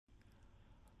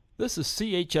This is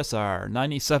CHSR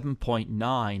 97.9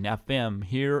 FM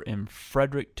here in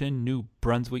Fredericton, New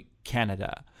Brunswick,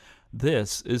 Canada.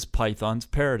 This is Python's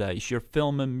Paradise, your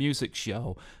film and music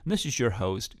show. And this is your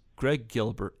host, Greg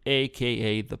Gilbert,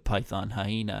 aka the Python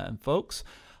Hyena. And folks,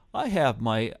 I've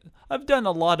done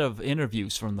a lot of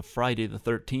interviews from the Friday the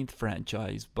 13th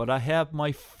franchise, but I have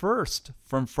my first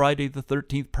from Friday the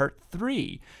 13th Part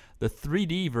 3, the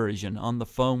 3D version, on the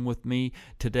phone with me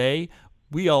today.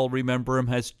 We all remember him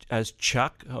as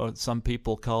Chuck, or some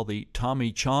people call the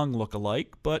Tommy Chong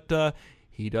look-alike, but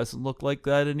he doesn't look like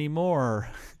that anymore.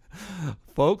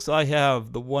 Folks, I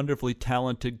have the wonderfully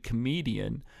talented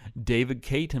comedian David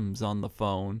Katims on the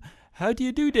phone. How do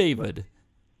you do, David?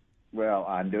 Well,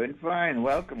 I'm doing fine.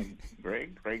 Welcome,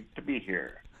 Greg. Great to be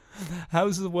here.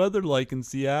 How's the weather like in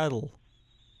Seattle?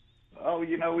 Oh,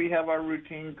 we have our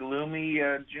routine gloomy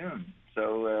June.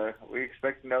 So we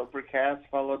expect an overcast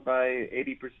followed by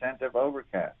 80% of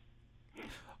overcast.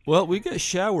 Well, we get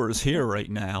showers here right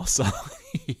now, so...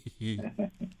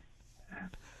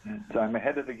 So I'm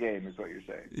ahead of the game, is what you're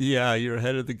saying. Yeah, you're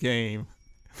ahead of the game.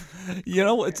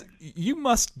 You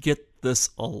must get this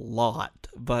a lot,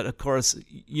 but of course,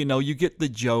 you get the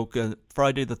joke.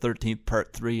 Friday the 13th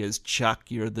Part 3 is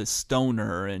Chuck, you're the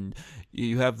stoner, and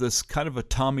you have this kind of a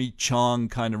Tommy Chong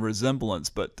kind of resemblance.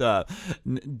 But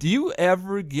do you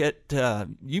ever get,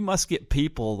 you must get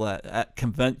people that at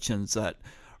conventions that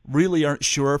really aren't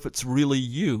sure if it's really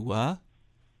you, huh?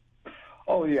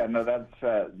 Oh, yeah, no,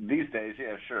 that's, these days,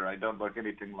 yeah, sure, I don't look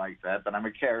anything like that, but I'm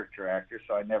a character actor,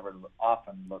 so I never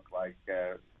often look like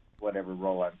whatever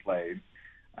role I'm playing.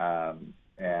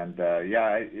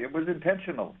 It was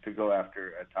intentional to go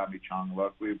after a Tommy Chong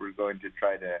look. We were going to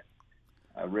try to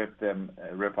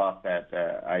rip off that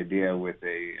idea with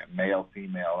a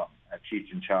male-female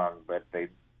Cheech and Chong, but they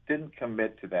didn't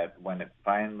commit to that when it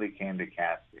finally came to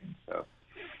casting, so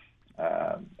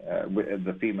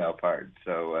the female part,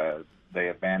 so they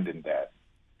abandoned that.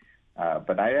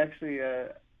 But I actually,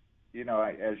 as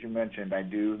you mentioned, I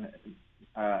do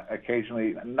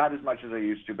occasionally, not as much as I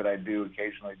used to, but I do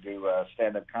occasionally do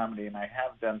stand-up comedy, and I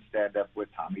have done stand-up with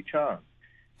Tommy Chong.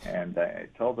 And I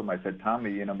told him, I said,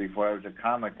 Tommy, before I was a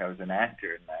comic, I was an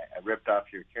actor, and I ripped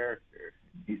off your character.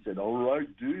 He said, all right,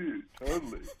 dude,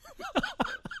 totally.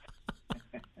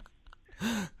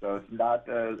 So it's not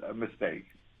a mistake.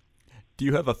 Do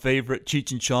you have a favorite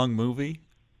Cheech and Chong movie?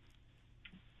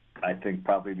 I think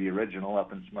probably the original,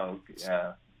 Up in Smoke.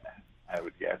 I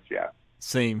would guess, yeah.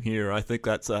 Same here. I think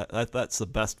that's the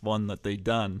best one that they've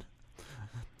done.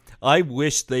 I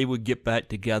wish they would get back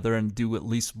together and do at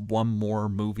least one more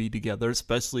movie together,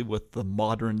 especially with the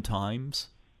modern times.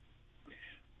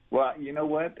 Well, you know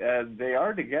what? They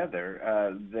are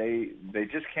together. They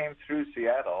just came through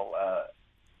Seattle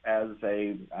as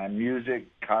a music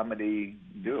comedy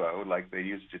duo like they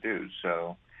used to do.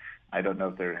 So I don't know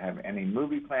if they have any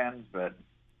movie plans, but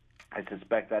I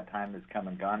suspect that time has come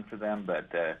and gone for them. But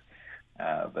they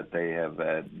have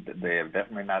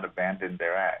definitely not abandoned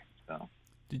their act. So.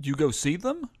 Did you go see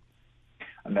them?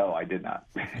 No, I did not.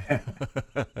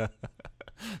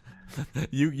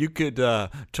 You could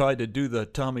try to do the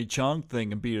Tommy Chong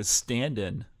thing and be a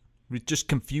stand-in. We just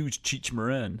confused Cheech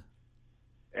Marin.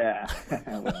 Yeah.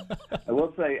 Well, I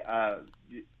will say,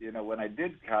 when I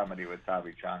did comedy with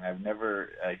Tommy Chong, I've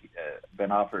never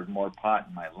been offered more pot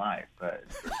in my life. But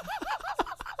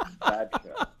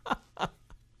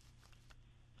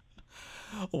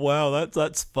wow,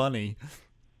 that's funny.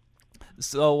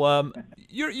 So,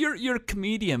 you're a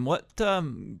comedian. What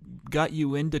got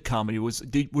you into comedy?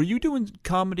 Were you doing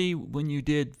comedy when you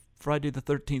did Friday the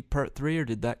 13th Part 3, or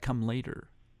did that come later?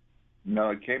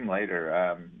 No, it came later.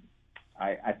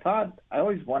 I thought I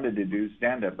always wanted to do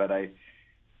stand-up, but I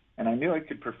knew I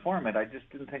could perform it. I just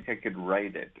didn't think I could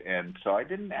write it, and so I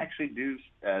didn't actually do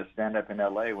stand-up in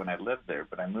L.A. when I lived there.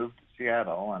 But I moved to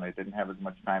Seattle, and I didn't have as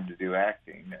much time to do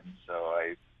acting, and so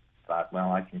I thought,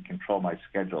 well, I can control my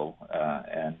schedule,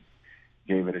 and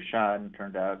gave it a shot, and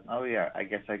turned out, oh yeah, I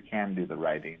guess I can do the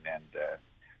writing, and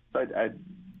so I'd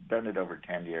done it over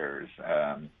 10 years.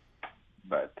 I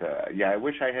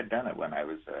wish I had done it when I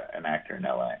was an actor in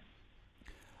L.A.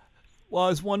 Well, I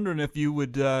was wondering if you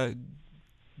would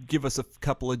give us a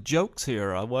couple of jokes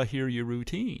here. I want to hear your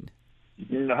routine.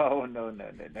 No.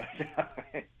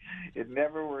 It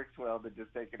never works well to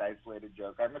just take an isolated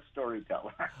joke. I'm a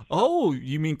storyteller. Oh,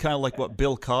 you mean kind of like what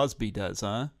Bill Cosby does,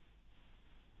 huh?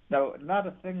 No, not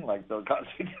a thing like Bill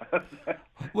Cosby does.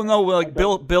 Well, no, like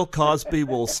Bill Cosby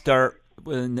will start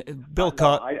when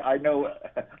I know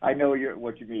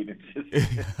what you mean. It's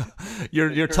just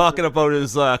you're talking about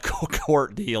his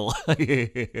court deal.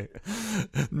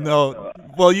 No,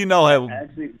 well, how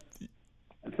actually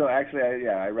So actually,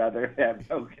 I rather have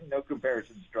no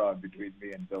comparison drawn between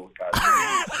me and Bill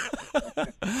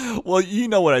Cosby. Well, you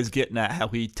know what I was getting at, how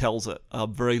he tells a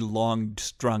very long,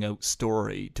 strung-out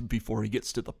story before he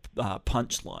gets to the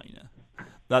punchline.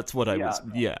 That's what I was,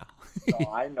 No, yeah.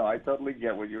 no, I know. I totally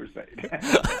get what you were saying.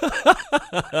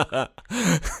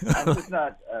 I'm just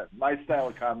not, my style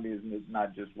of comedy is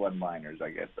not just one-liners, I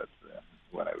guess that's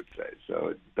what I would say. So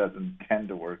it doesn't tend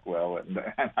to work well, and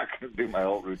I'm not going to do my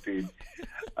whole routine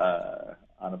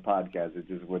on a podcast. It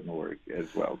just wouldn't work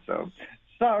as well. So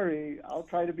sorry, I'll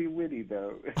try to be witty,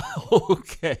 though.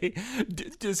 Okay.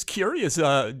 Just curious,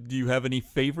 do you have any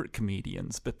favorite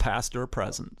comedians, past or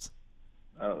present?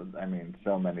 Oh, I mean,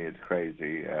 so many, it's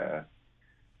crazy.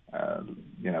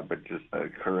 But just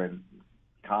current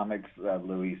comics,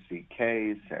 Louis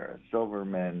C.K., Sarah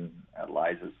Silverman,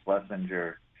 Eliza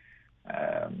Schlesinger,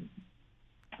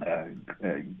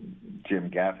 Jim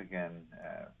Gaffigan,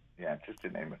 just to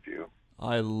name a few.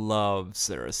 I love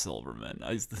Sarah Silverman.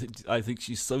 I think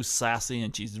she's so sassy,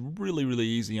 and she's really, really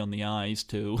easy on the eyes,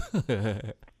 too.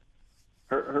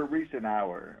 Her recent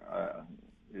hour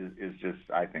is just,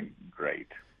 I think,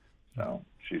 great. So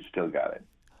she's still got it.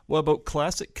 What about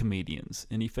classic comedians?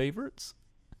 Any favorites?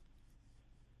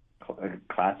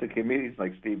 Classic comedians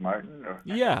like Steve Martin?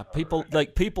 Yeah, people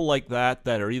like that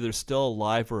are either still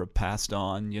alive or have passed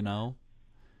on,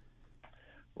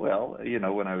 Well,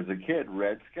 when I was a kid,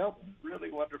 Red Skelton,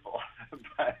 really wonderful.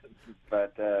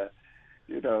 but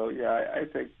I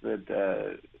think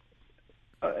that,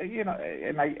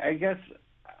 and I guess,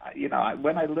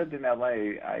 when I lived in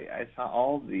L.A., I saw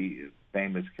all the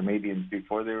famous comedians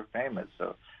before they were famous.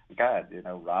 So, God,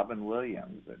 Robin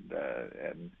Williams,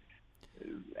 and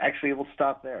actually, we'll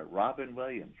stop there. Robin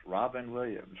Williams,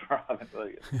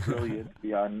 brilliant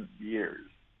beyond years.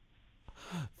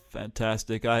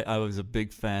 Fantastic. I was a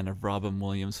big fan of Robin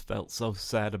Williams. Felt so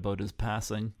sad about his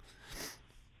passing.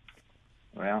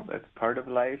 Well, that's part of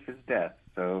life is death.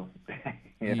 So,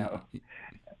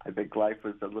 I think life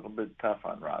was a little bit tough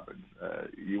on Robin.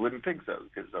 You wouldn't think so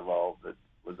because of all that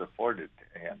was afforded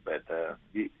to him, but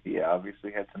he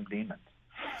obviously had some demons.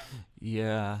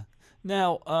 Yeah.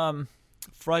 Now,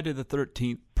 Friday the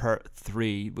 13th Part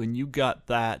 3, when you got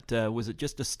that, was it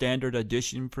just a standard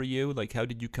audition for you? Like, how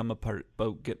did you come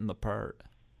about getting the part?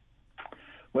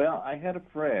 Well, I had a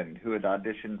friend who had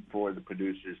auditioned for the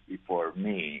producers before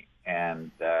me,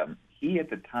 and he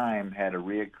at the time had a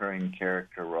reoccurring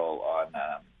character role on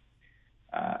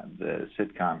the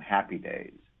sitcom Happy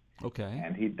Days. Okay.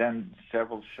 And he'd done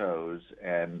several shows,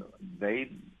 and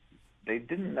they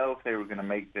didn't know if they were going to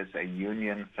make this a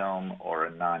union film or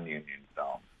a non-union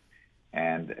film.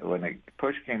 And when a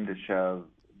push came to shove,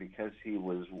 because he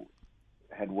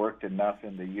had worked enough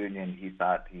in the union, he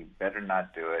thought he better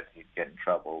not do it. He'd get in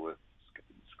trouble with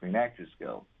Screen Actors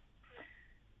Guild.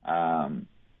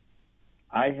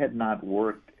 I had not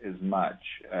worked as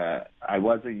much. I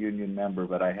was a union member,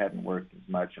 but I hadn't worked as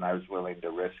much, and I was willing to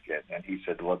risk it. And he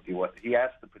said, "Well, he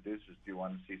asked the producers, "Do you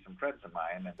want to see some friends of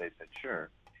mine?" And they said, "Sure."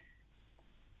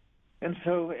 And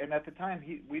at the time,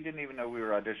 we didn't even know we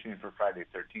were auditioning for Friday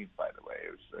the 13th, by the way.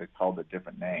 It was called a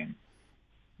different name.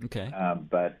 Okay.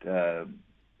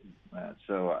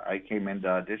 So I came in to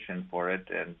audition for it,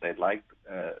 and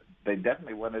they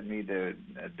definitely wanted me to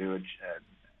do a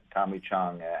Tommy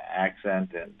Chong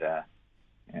accent,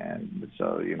 and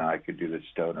so I could do the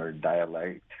stoner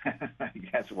dialect, I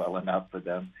guess, well enough for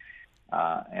them.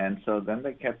 And so then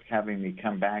they kept having me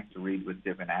come back to read with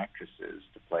different actresses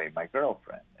to play my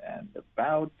girlfriend. And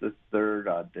about the third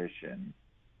audition,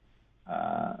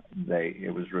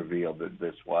 it was revealed that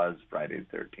this was Friday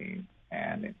the 13th.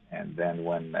 And then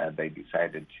when they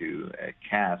decided to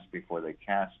cast, before they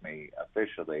cast me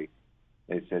officially,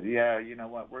 they said, "Yeah, you know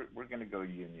what, we're going to go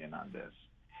union on this."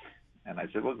 And I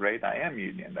said, "Well, great, I am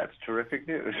union. That's terrific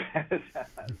news."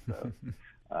 So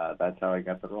that's how I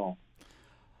got the role.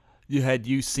 Had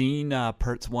you seen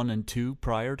parts 1 and 2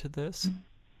 prior to this?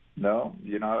 No,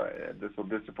 this will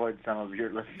disappoint some of your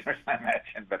listeners, I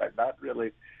imagine, but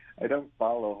I don't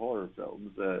follow horror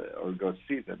films or go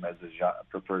see them as a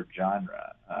preferred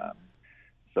genre.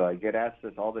 So I get asked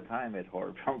this all the time at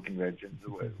horror film conventions.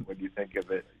 What do you think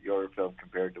of it, your film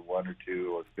compared to 1 or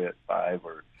 2 or 5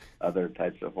 or other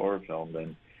types of horror film?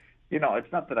 And,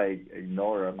 it's not that I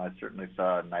ignore them. I certainly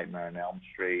saw Nightmare on Elm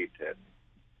Street, and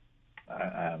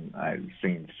I've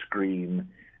seen Scream,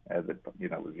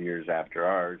 that was years after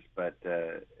ours, but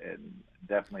and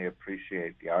definitely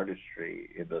appreciate the artistry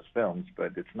in those films,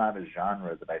 but it's not a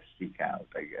genre that I seek out,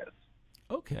 I guess.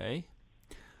 Okay.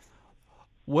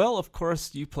 Well, of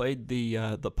course, you played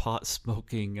the pot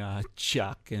smoking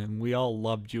Chuck, and we all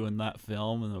loved you in that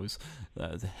film, and those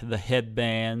the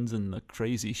headbands and the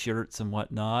crazy shirts and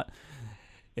whatnot.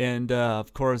 And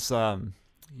of course,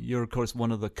 you're of course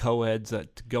one of the co-eds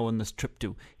that go on this trip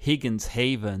to Higgins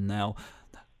Haven. Now,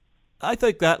 I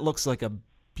think that looks like a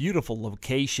beautiful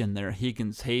location there,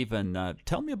 Higgins Haven.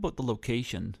 Tell me about the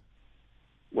location.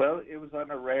 Well, it was on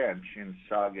a ranch in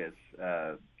Saugus,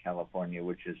 California,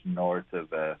 which is north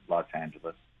of Los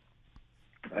Angeles,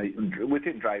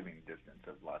 within driving distance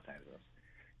of Los Angeles,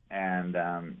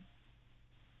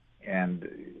 and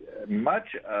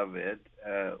much of it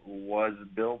was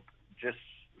built just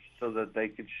so that they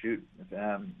could shoot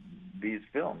these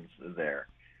films there.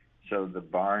 So the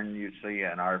barn you see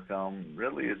in our film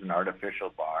really is an artificial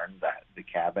barn. The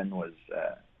cabin was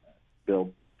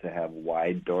built to have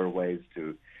wide doorways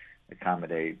to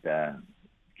accommodate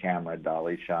camera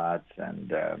dolly shots,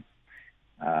 and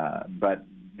but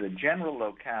the general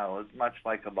locale is much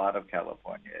like a lot of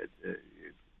California.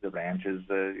 The ranch is,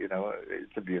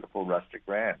 it's a beautiful rustic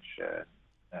ranch,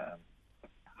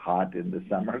 hot in the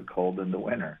summer, cold in the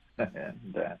winter,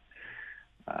 and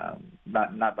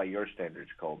not by your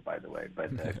standards cold, by the way, but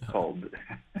cold.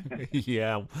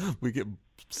 Yeah, we get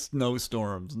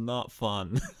snowstorms, not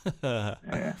fun.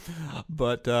 Yeah.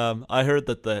 But I heard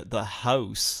that the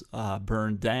house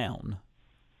burned down.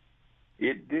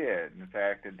 It did. In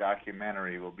fact, a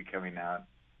documentary will be coming out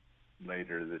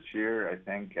later this year, I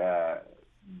think,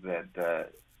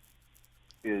 that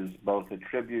is both a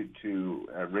tribute to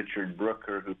Richard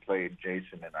Brooker, who played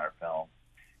Jason in our film,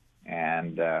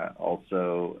 and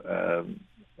also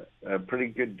a pretty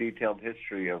good detailed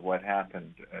history of what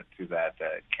happened to that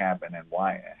cabin and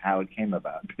how it came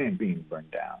about being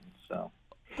burned down. So,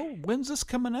 when's this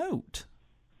coming out?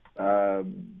 Go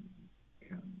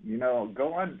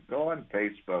on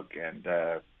Facebook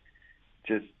and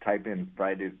just type in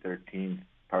Friday the 13th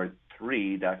Part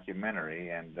 3 documentary,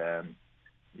 and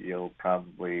you'll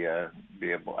probably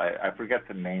be able. I forget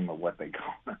the name of what they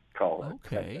call it.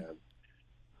 Okay. But,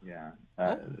 yeah.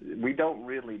 We don't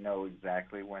really know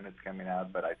exactly when it's coming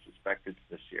out, but I suspect it's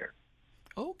this year.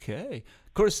 Okay.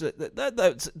 Of course,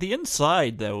 that's the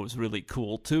inside, though, was really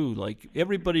cool, too. Like,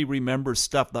 everybody remembers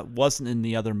stuff that wasn't in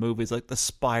the other movies, like the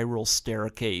spiral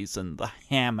staircase and the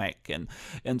hammock and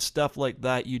stuff like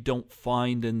that you don't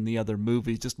find in the other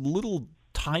movies. Just little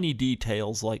tiny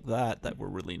details like that were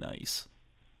really nice.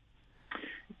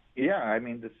 Yeah, I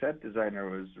mean, the set designer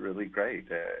was really great,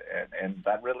 and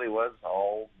that really was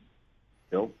all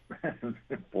built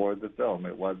for the film.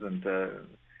 It wasn't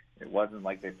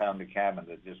like they found a cabin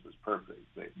that just was perfect.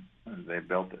 They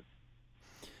built it.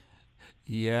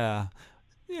 Yeah.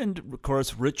 And, of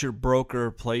course, Richard Brooker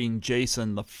playing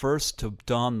Jason, the first to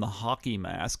don the hockey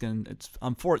mask. And it's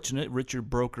unfortunate Richard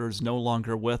Brooker is no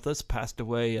longer with us, passed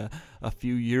away a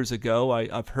few years ago.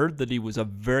 I've heard that he was a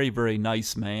very, very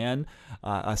nice man,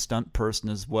 a stunt person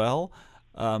as well.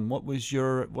 What was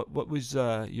your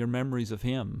memories of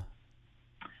him?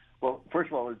 Well, first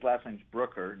of all, his last name's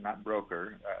Brooker, not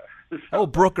Broker.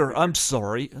 Brooker. I'm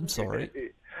sorry.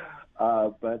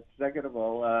 But second of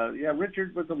all,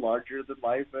 Richard was a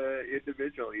larger-than-life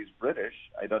individual. He's British.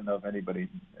 I don't know if anybody.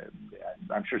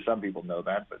 I'm sure some people know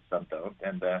that, but some don't.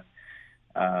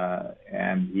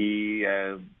 And he,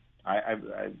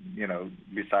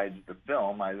 besides the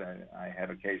film, I had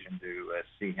occasion to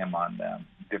see him on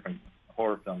different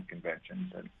horror film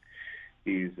conventions, and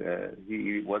he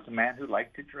was a man who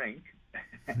liked to drink,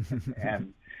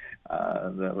 and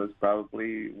that was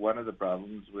probably one of the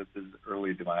problems with his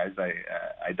early demise.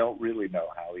 I don't really know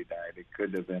how he died. It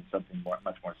could have been something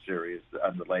much more serious,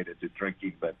 unrelated to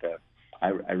drinking, but I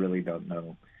really don't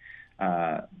know.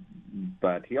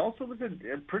 But he also was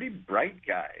a pretty bright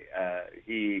guy.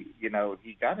 He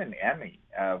got an Emmy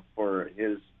for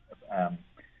his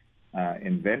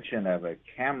invention of a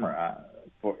camera.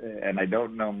 And I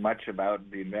don't know much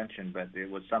about the invention, but it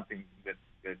was something that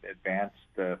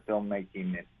advanced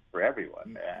filmmaking for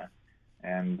everyone,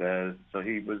 and so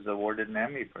he was awarded an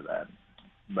Emmy for that.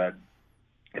 But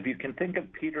if you can think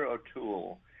of Peter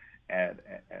O'Toole as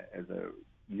a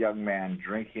young man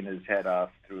drinking his head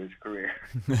off through his career,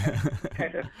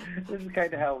 this is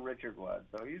kind of how Richard was.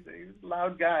 So he's a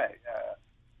loud guy,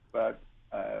 but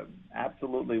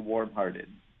absolutely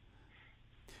warm-hearted.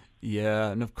 Yeah,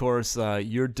 and of course,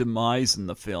 your demise in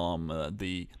the film,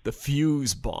 the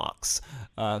fuse box.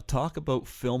 Talk about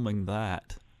filming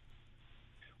that.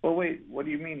 Well, wait, what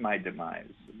do you mean my demise?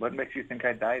 What makes you think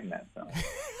I died in that film?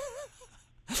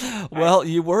 Well,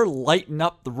 you were lighting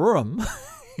up the room.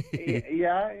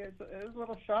 Yeah, it was a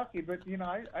little shocking, but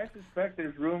I suspect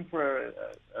there's room for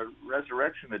a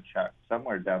resurrection of Chuck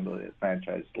somewhere down the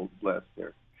franchise list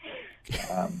there.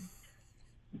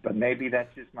 But maybe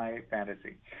that's just my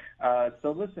fantasy.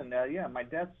 So listen, yeah, my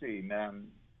death scene.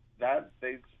 That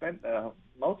they spent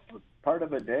most part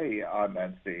of a day on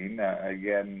that scene.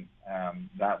 Again,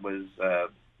 that was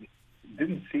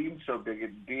didn't seem so big a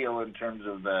deal in terms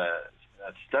of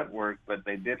stunt work, but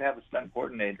they did have a stunt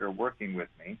coordinator working with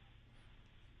me,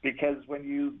 because when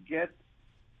you get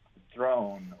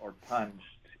thrown or punched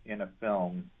in a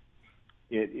film,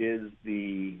 it is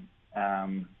the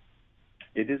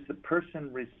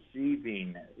person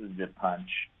receiving the punch,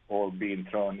 or being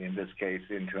thrown, in this case,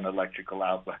 into an electrical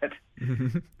outlet,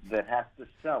 that has to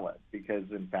sell it, because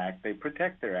in fact they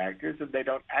protect their actors and they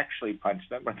don't actually punch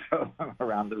them or throw them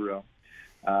around the room.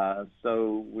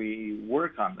 So we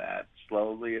work on that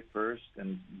slowly at first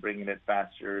and bringing it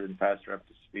faster and faster up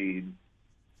to speed.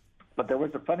 But there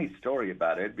was a funny story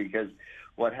about it, because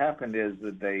what happened is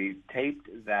that they taped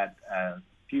that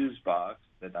fuse box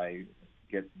that I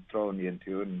get thrown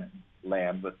into and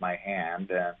land with my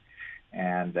hand,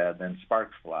 and then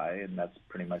sparks fly, and that's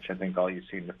pretty much, I think, all you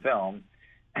see in the film.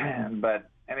 But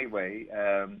anyway,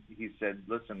 he said,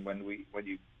 listen, when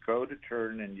you go to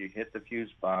turn and you hit the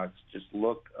fuse box, just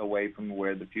look away from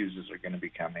where the fuses are going to be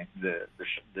coming, the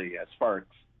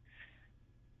sparks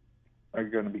are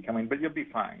going to be coming, but you'll be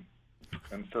fine.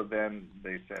 And so then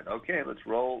they said, okay, let's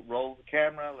roll the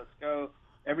camera, let's go.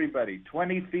 Everybody,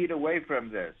 20 feet away from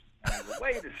this. And I said,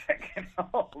 wait a second,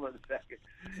 hold a second.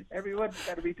 Everyone's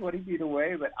got to be 20 feet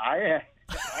away, but I'll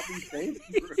be safe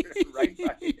right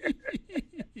by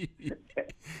here.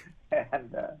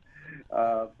 And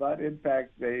but in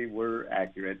fact, they were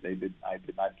accurate. I did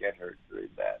not get hurt during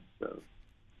that. So,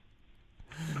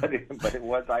 but it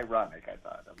was ironic, I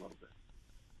thought, a little bit.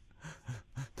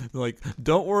 Like,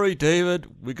 don't worry, David.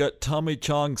 We got Tommy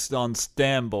Chong on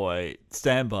standby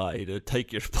to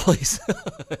take your place.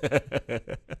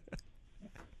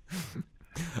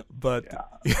 But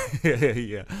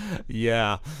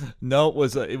yeah. No, it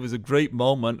was a great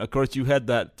moment. Of course, you had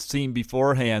that scene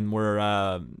beforehand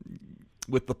where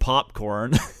with the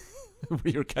popcorn, where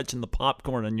you're catching the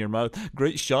popcorn in your mouth.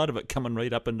 Great shot of it coming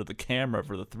right up into the camera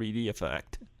for the 3D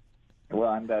effect.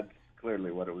 Well, and that's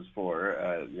clearly what it was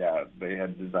for. Yeah, they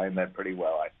had designed that pretty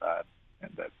well, I thought,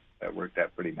 and that worked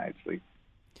out pretty nicely.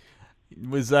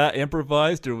 Was that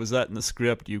improvised, or was that in the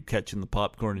script, you catching the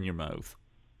popcorn in your mouth?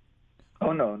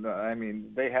 Oh, no. I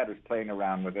mean, they had us playing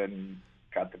around with it and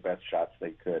got the best shots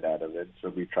they could out of it, so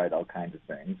we tried all kinds of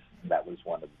things, and that was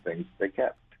one of the things they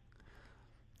kept.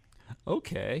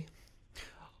 Okay.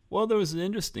 Well, there was an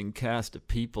interesting cast of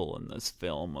people in this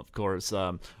film. Of course,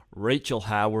 Rachel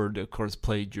Howard, of course,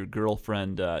 played your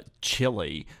girlfriend,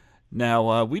 Chili.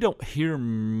 Now, we don't hear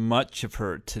much of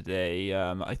her today.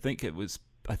 I think it was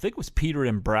Peter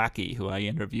Imbracki, who I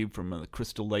interviewed from the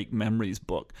Crystal Lake Memories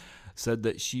book, said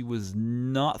that she was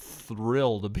not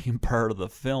thrilled of being part of the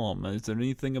film. Is there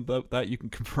anything about that you can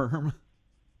confirm?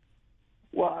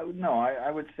 Well, no, I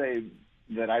would say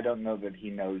that I don't know that he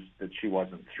knows that she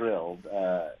wasn't thrilled.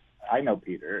 I know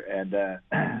Peter, and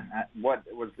what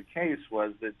was the case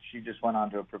was that she just went on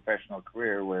to a professional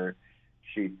career where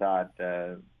she thought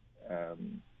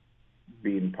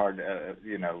being part,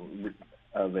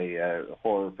 of a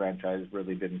horror franchise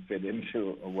really didn't fit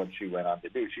into what she went on to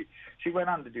do. She went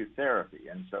on to do therapy,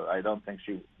 and so I don't think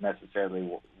she necessarily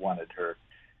wanted her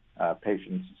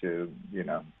patients to,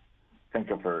 think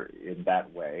of her in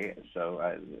that way.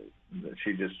 So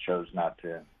she just chose not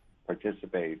to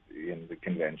participate in the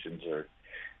conventions or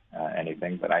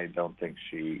anything, but I don't think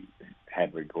she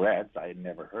had regrets. I had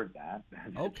never heard that.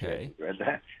 Okay.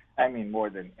 I mean, more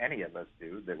than any of us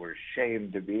do, that we're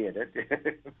ashamed to be in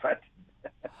it. But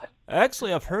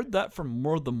actually, I've heard that from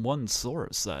more than one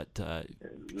source. That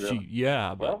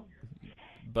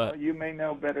well, you may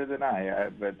know better than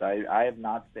but I have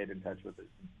not stayed in touch with her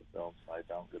since the film, so I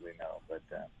don't really know. But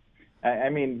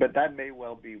but that may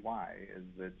well be why, is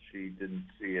that she didn't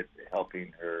see it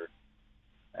helping her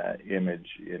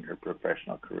image in her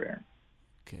professional career.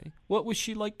 Okay. What was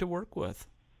she like to work with?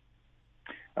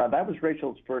 That was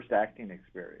Rachel's first acting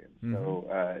experience. Mm-hmm. So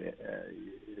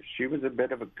she was a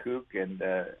bit of a kook and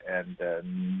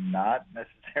not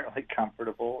necessarily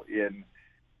comfortable in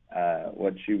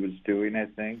what she was doing. I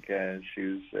think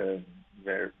she was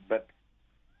very, but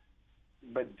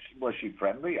was she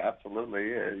friendly?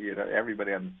 Absolutely.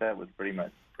 Everybody on the set was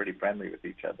pretty friendly with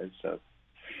each other. So.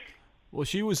 Well,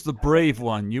 she was the brave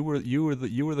one. You were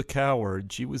the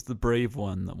coward. She was the brave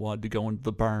one that wanted to go into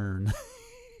the barn.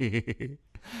 You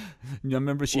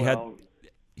remember she had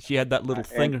She had that little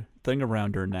thing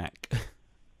around her neck.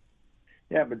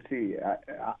 Yeah, but see,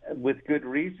 with good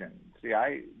reason. See,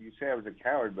 you say I was a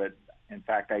coward, but in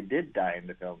fact, I did die in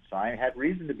the film, so I had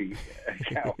reason to be a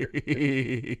coward.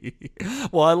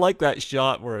 Well, I like that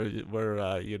shot where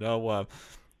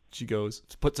she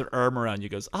puts her arm around you,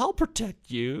 goes, "I'll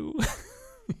protect you."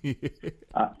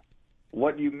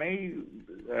 What you may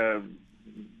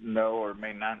know or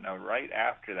may not know, right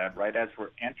after that, right as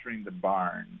we're entering the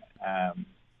barn,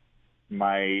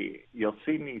 you'll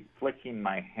see me flicking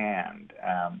my hand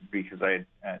because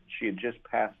she had just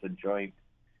passed the joint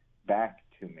back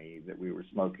to me that we were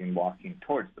smoking, walking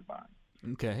towards the barn.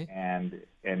 Okay. And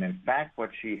in fact,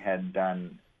 what she had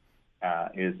done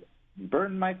is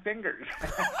burn my fingers.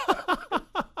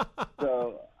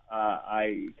 So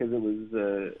because it was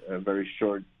a very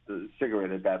short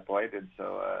cigarette at that point, and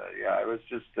so I was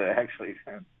just actually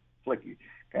flicking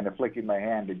my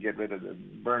hand to get rid of the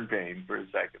burn pain for a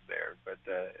second there. But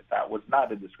that was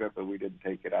not in the script, but we didn't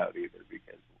take it out either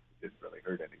because it didn't really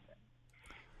hurt anything.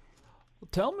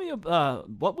 Tell me about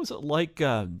what was it like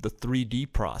the 3D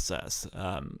process?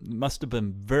 It must have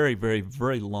been very, very,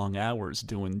 very long hours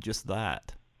doing just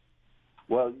that.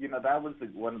 Well, that was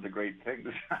one of the great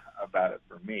things about it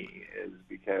for me is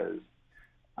because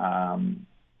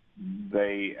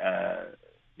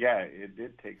it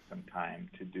did take some time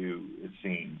to do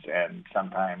scenes, and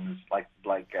sometimes like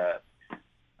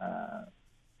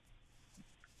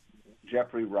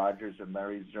Jeffrey Rogers and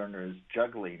Larry Zerner's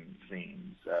juggling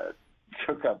scenes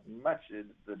took up much of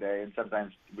the day, and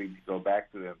sometimes we'd go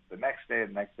back to them the next day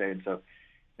and the next day. And so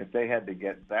if they had to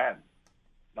get that,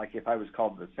 like if I was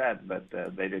called to the set, but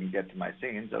they didn't get to my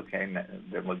scenes, okay,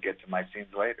 then we'll get to my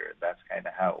scenes later. That's kind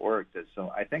of how it worked.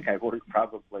 So I think I worked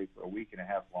probably for a week and a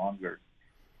half longer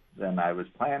than I was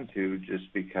planned to,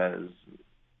 just because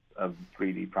of the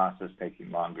 3D process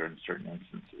taking longer in certain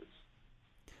instances.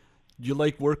 Do you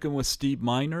like working with Steve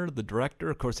Miner, the director?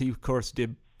 Of course, he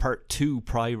did part 2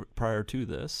 prior to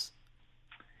this.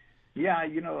 Yeah,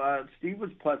 Steve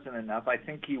was pleasant enough. I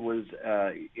think he was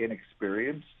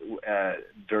inexperienced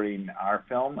during our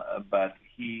film, but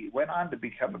he went on to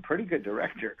become a pretty good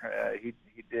director. He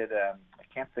did, I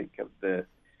can't think of the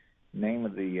name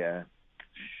of the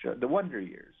show, The Wonder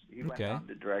Years. He went on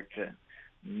to direct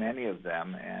many of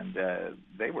them, and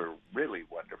they were really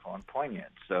wonderful and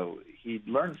poignant. So he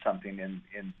learned something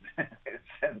in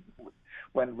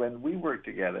when we worked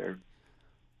together.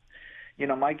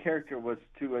 My character was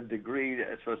to a degree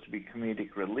supposed to be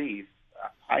comedic relief.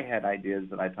 I had ideas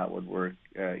that I thought would work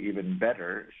even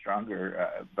better, stronger,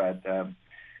 but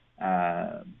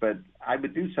I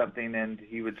would do something, and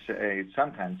he would say,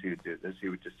 sometimes he would do this, he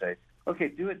would just say, okay,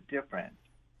 do it different.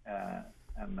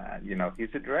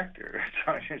 He's a director,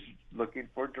 so I'm just looking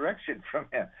for direction from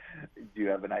him. Do you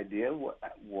have an idea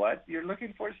what you're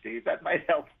looking for, Steve? That might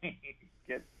help me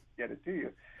get it to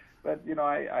you. But,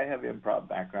 I have improv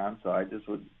background, so I just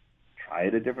would try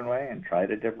it a different way, and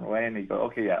he'd go,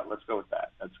 okay, yeah, let's go with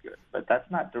that. That's good. But that's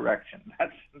not direction.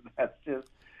 That's just,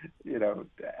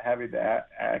 having the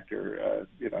actor,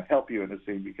 help you in a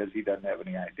scene because he doesn't have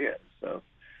any ideas. So,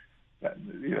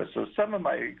 so some of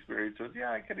my experience was,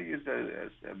 I could have used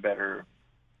a better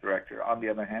director. On the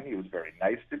other hand, he was very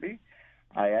nice to me.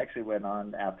 I actually went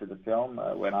on, after the film,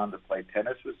 to play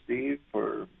tennis with Steve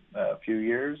for a few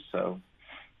years, so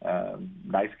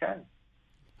nice guy.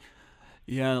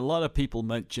 Yeah, a lot of people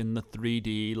mention the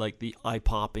 3D, like the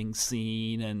eye-popping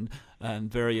scene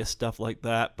and various stuff like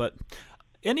that, but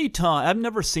anytime, I've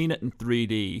never seen it in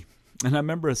 3D. And I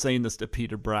remember saying this to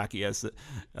Peter Brackius,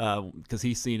 because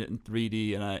he's seen it in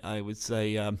 3D, and I would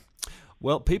say,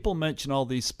 well, people mention all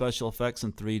these special effects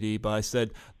in 3D, but I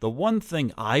said, the one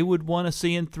thing I would want to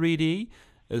see in 3D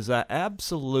is that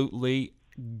absolutely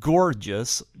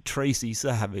gorgeous Tracy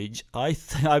Savage. I've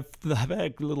had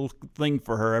a little thing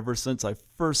for her ever since I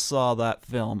first saw that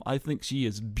film. I think she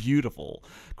is beautiful.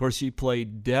 Of course, she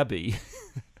played Debbie.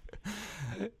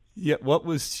 Yeah, what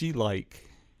was she like?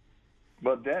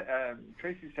 Well,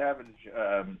 Tracy Savage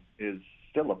is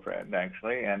still a friend,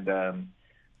 actually, and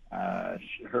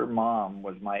her mom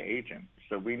was my agent,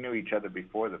 so we knew each other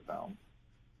before the film.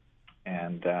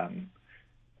 And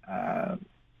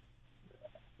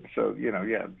so,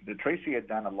 Tracy had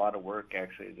done a lot of work,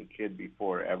 actually, as a kid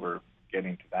before ever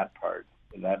getting to that part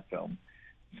of that film.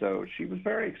 So she was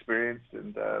very experienced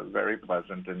and very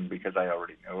pleasant, and because I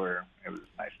already knew her, it was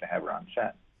nice to have her on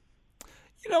set.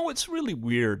 It's really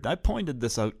weird. I pointed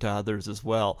this out to others as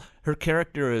well. Her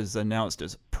character is announced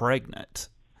as pregnant.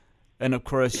 And, of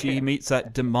course, she meets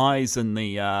that demise in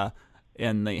the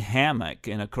in the hammock.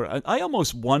 And of course, I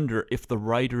almost wonder if the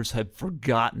writers had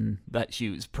forgotten that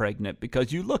she was pregnant,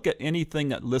 because you look at anything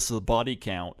that lists the body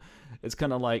count, it's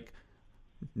kind of like,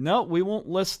 no, we won't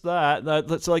list that.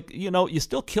 That's like, you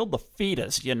still killed the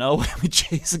fetus, we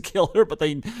chase and kill her, but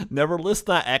they never list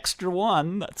that extra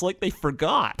one. That's like they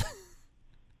forgot.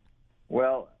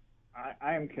 Well,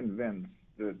 I am convinced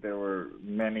that there were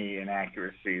many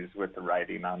inaccuracies with the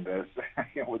writing on this.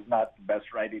 It was not the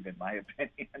best writing, in my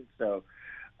opinion. So,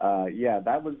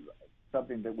 that was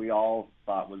something that we all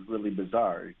thought was really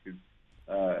bizarre.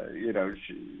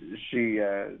 She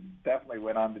definitely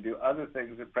went on to do other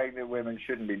things that pregnant women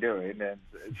shouldn't be doing, and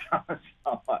so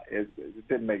it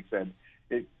didn't make sense.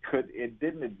 It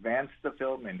didn't advance the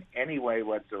film in any way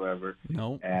whatsoever.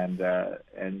 No. And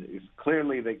it's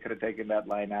clearly they could have taken that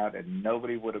line out, and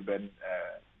nobody would have been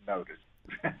noticed.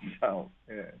 So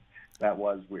that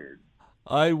was weird.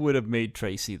 I would have made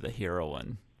Tracy the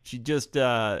heroine. She just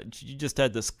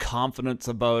had this confidence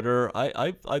about her.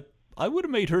 I would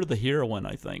have made her the heroine,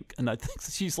 I think. And I think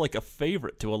she's like a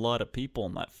favorite to a lot of people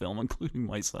in that film, including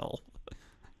myself.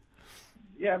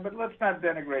 Yeah, but let's not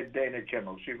denigrate Dana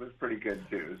Kimmel. She was pretty good,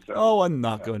 too. So, oh, I'm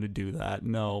not going to do that,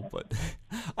 no. But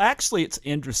actually, it's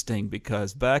interesting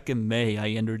because back in May, I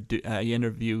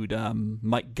interviewed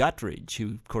Mike Guttridge,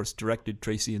 who, of course, directed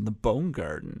Tracy in the Bone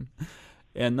Garden.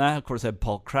 And that, of course, had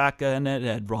Paul Kratka in it.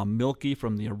 It had Ron Milkey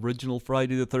from the original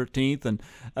Friday the 13th. And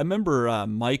I remember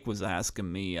Mike was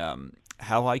asking me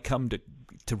how I come to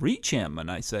reach him. And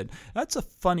I said, that's a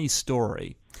funny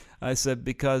story. I said,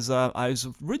 because I was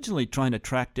originally trying to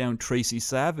track down Tracy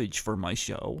Savage for my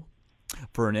show,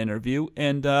 for an interview.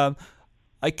 And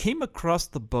I came across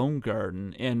the Bone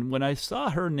Garden. And when I saw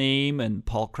her name and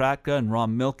Paul Kratka and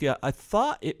Ron Milkey, I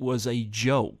thought it was a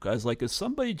joke. I was like, is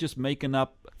somebody just making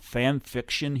up fan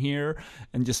fiction here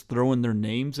and just throwing their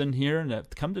names in here? And I've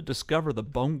come to discover the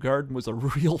Bone Garden was a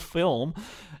real film.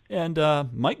 And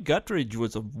Mike Guttridge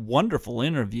was a wonderful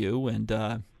interview,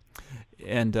 and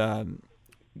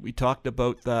we talked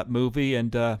about that movie,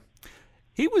 and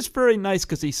he was very nice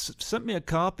because he sent me a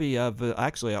copy of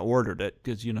actually I ordered it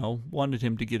because wanted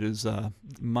him to get his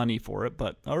money for it,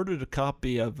 but I ordered a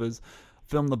copy of his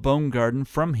film The Bone Garden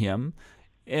from him.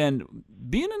 And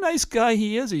being a nice guy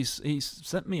he is, he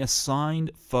sent me a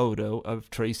signed photo of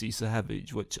Tracy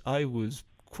Savage, which I was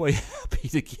quite happy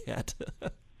to get.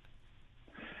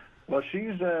 Well,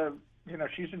 she's a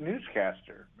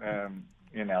newscaster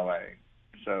in LA,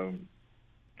 so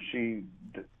she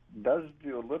does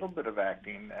do a little bit of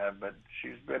acting, but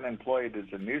she's been employed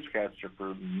as a newscaster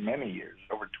for many years,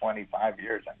 over 25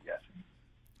 years, I'm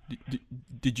guessing.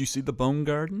 Did you see The Bone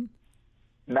Garden?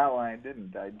 No, I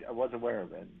didn't. I was aware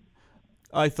of it.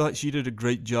 I thought she did a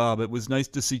great job. It was nice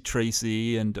to see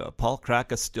Tracy, and Paul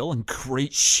Kratka's still in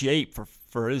great shape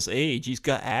for his age. He's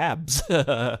got abs.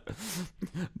 But,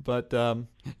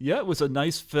 it was a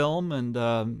nice film, and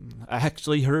I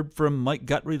actually heard from Mike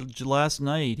Guttridge last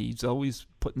night. He's always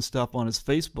putting stuff on his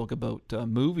Facebook about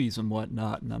movies and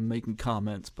whatnot, and I'm making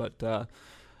comments. But,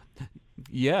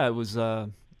 it was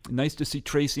nice to see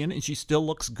Tracy in it, and she still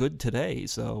looks good today,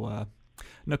 so...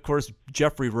 And, of course,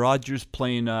 Jeffrey Rogers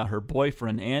playing her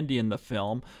boyfriend, Andy, in the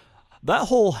film. That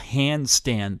whole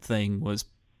handstand thing was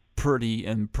pretty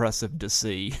impressive to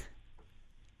see.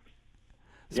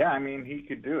 Yeah, I mean, he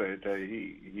could do it.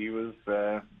 He was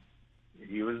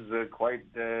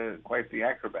quite the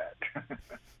acrobat.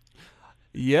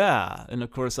 Yeah, and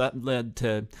of course that led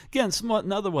to, again,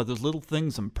 another one of those little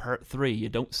things in part 3 you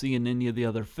don't see in any of the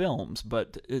other films,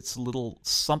 but it's a little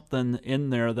something in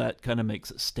there that kind of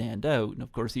makes it stand out. And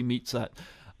of course he meets that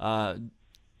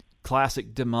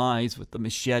classic demise with the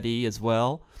machete as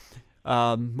well.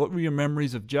 What were your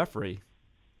memories of Jeffrey?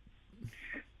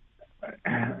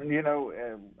 I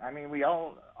mean, we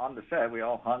all, on the set, we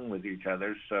all hung with each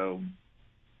other, so...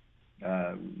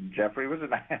 Jeffrey was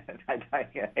I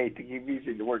hate to keep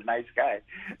using the word nice guy,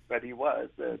 but he was.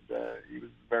 He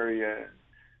was very,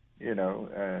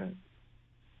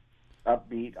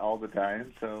 upbeat all the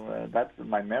time. So that's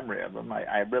my memory of him.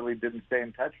 I really didn't stay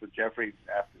in touch with Jeffrey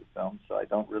after the film, so I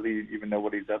don't really even know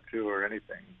what he's up to or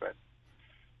anything. But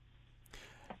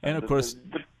and of course,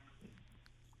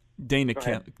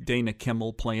 Dana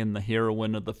Kimmel playing the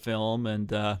heroine of the film,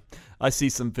 and I see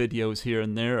some videos here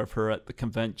and there of her at the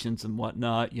conventions and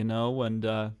whatnot, and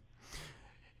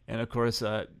of course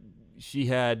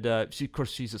she's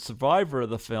a survivor of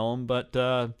the film,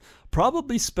 but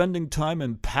probably spending time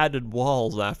in padded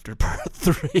walls after part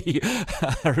 3.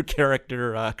 Her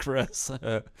character Chris,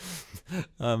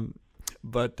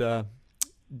 but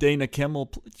Dana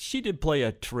Kimmel, she did play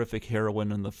a terrific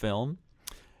heroine in the film.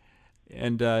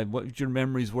 And what's your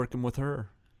memories working with her?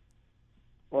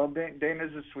 Well,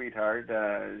 Dana's a sweetheart.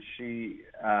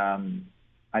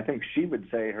 I think she would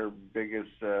say her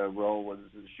biggest role was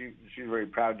she's very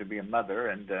proud to be a mother,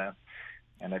 and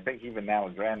I think even now a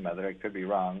grandmother. I could be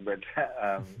wrong, but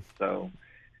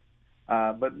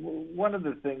but one of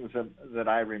the things that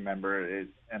I remember is,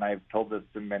 and I've told this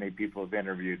to many people who've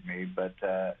interviewed me, but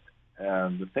the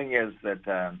thing is that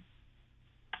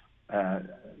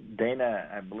Dana,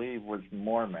 I believe, was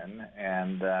Mormon,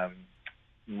 and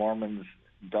Mormons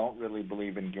don't really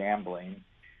believe in gambling.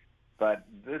 But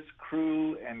this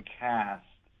crew and cast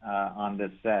on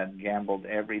this set gambled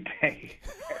every day,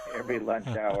 every lunch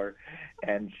hour,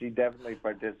 and she definitely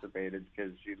participated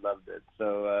because she loved it.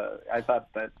 So I thought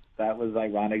that was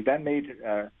ironic. That made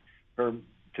her,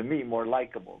 to me, more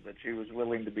likable, that she was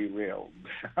willing to be real.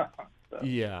 So,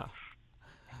 Yeah.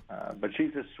 but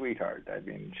she's a sweetheart. I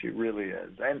mean, she really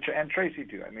is, and Tracy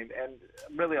too. I mean, and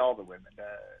really all the women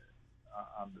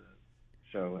on the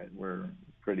show were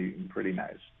pretty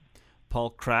nice.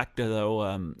 Paul Crackta, though,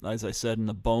 as I said in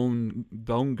the Bone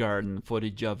Garden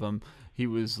footage of him, he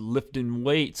was lifting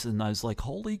weights, and I was like,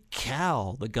 holy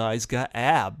cow, the guy's got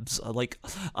abs. Like,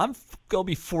 I'm going to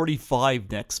be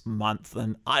 45 next month,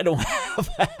 and I don't have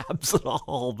abs at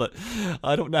all, but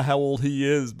I don't know how old he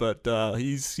is, but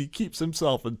he keeps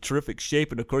himself in terrific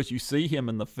shape, and of course you see him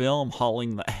in the film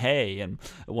hauling the hay, and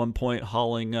at one point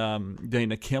hauling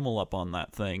Dana Kimmel up on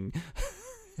that thing.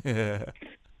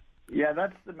 Yeah,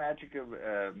 that's the magic of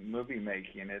movie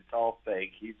making. It's all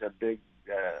fake. He's a big,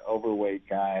 overweight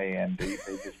guy, and they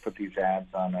just put these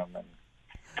abs on him.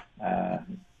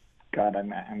 And God,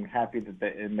 I'm happy that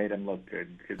it made him look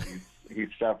good, because he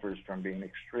suffers from being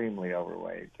extremely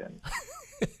overweight. And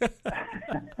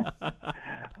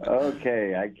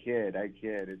okay, I kid.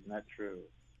 It's not true.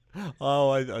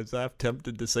 Oh, I was half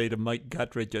tempted to say to Mike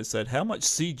Guttridge, I said, how much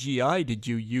CGI did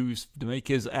you use to make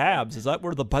his abs? Is that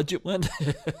where the budget went?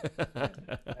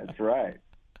 That's right.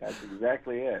 That's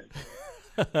exactly it.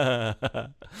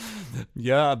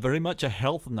 Yeah, very much a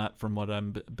health nut from what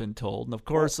I've been told. And of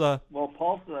course... well,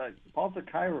 Paul's a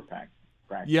chiropractor.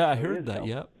 Yeah, I heard that,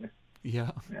 yeah.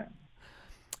 Yeah.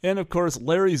 And of course,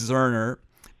 Larry Zerner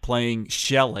playing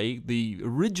Shelley, the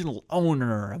original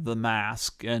owner of the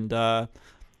mask. And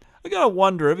I gotta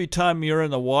wonder, every time you're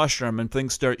in the washroom and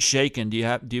things start shaking, do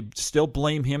you still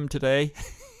blame him today?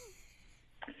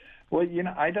 Well,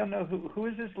 I don't know who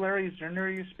is this Larry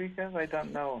Zerner you speak of. I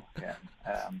don't know. Yeah.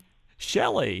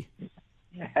 Shelley.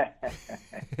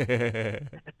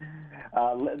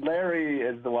 Larry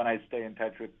is the one I stay in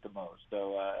touch with the most.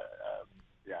 So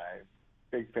yeah, I'm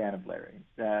a big fan of Larry.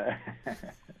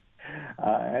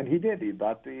 And he did. He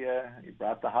brought the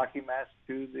hockey mask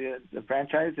to the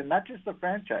franchise, and not just the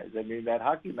franchise. I mean, that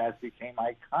hockey mask became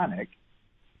iconic,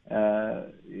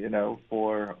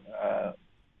 for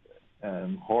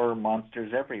horror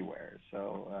monsters everywhere.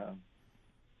 So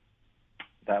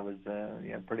that was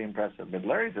pretty impressive. But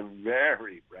Larry's a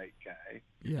very bright guy.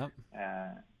 Yeah.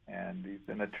 And he's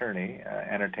an attorney,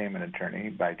 entertainment attorney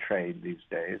by trade these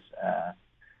days.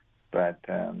 But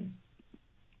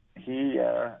he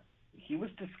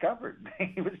was discovered.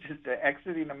 He was just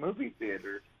exiting a movie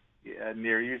theater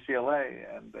near UCLA,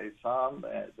 and they saw him,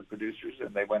 the producers,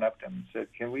 and they went up to him and said,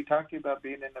 "Can we talk to you about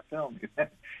being in the film?"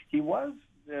 He was,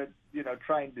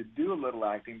 trying to do a little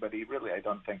acting, but he really, I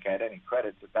don't think, had any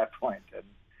credits at that point.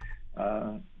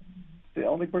 And the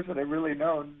only person I really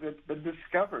know that's been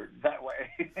discovered that way.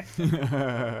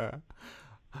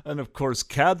 And of course,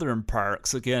 Catherine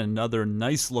Parks, again, another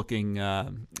nice-looking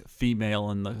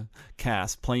female in the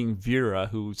cast, playing Vera,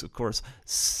 who's, of course,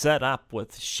 set up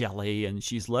with Shelley, and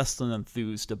she's less than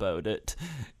enthused about it,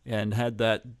 and had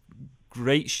that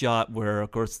great shot where,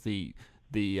 of course, the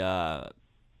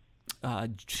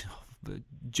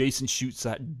Jason shoots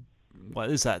that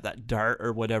dart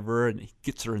or whatever, and he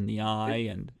gets her in the eye,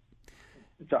 and...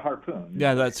 It's a harpoon.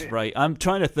 Yeah, that's right. I'm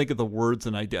trying to think of the words,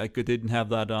 and I didn't have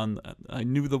that on. I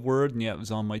knew the word, and yeah, it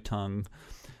was on my tongue.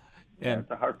 And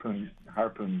it's a harpoon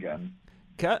gun.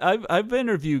 I've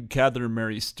interviewed Catherine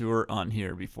Mary Stewart on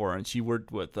here before, and she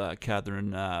worked with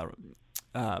Catherine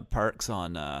Parks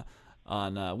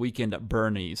on Weekend at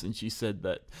Bernie's, and she said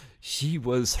that she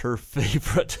was her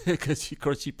favorite because, of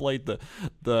course, she played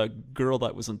the girl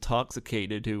that was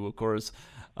intoxicated, who, of course,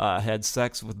 had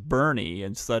sex with Bernie,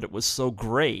 and said it was so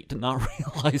great, not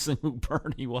realizing who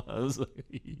Bernie was.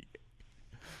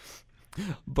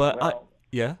 But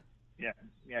yeah.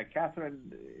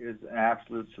 Catherine is an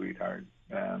absolute sweetheart,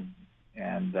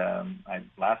 and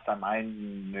last time I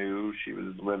knew, she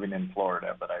was living in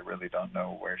Florida, but I really don't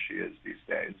know where she is these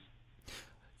days.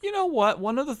 You know what?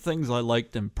 One of the things I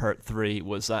liked in part three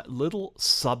was that little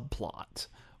subplot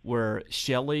where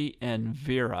Shelley and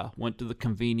Vera went to the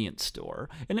convenience store,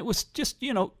 and it was just,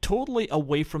 totally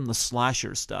away from the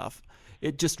slasher stuff.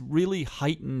 It just really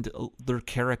heightened their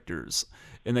characters.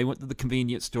 And they went to the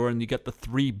convenience store, and you got the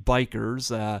three bikers,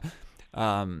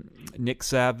 Nick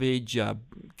Savage,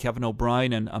 Kevin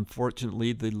O'Brien, and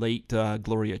unfortunately the late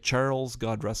Gloria Charles,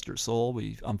 God rest her soul.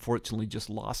 We unfortunately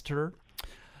just lost her.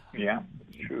 Yeah,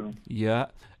 true. Yeah,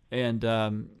 and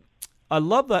I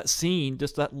love that scene,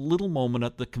 just that little moment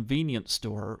at the convenience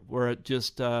store where it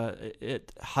just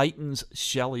it heightens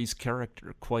Shelley's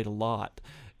character quite a lot.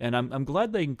 And I'm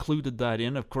glad they included that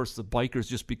in. Of course, the bikers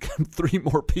just become three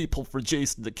more people for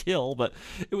Jason to kill, but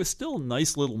it was still a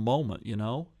nice little moment,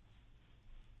 Yeah,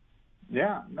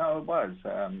 no, it was.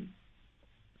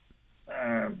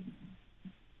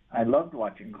 I loved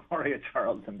watching Gloria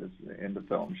Charles in the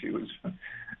film. She was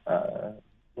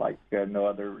like no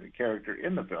other character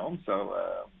in the film, so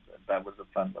that was a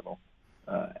fun little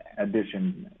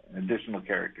additional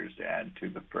characters to add to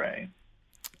the fray.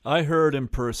 I heard in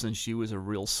person she was a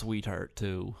real sweetheart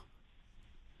too.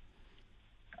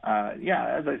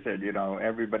 Yeah, as I said,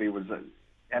 everybody was,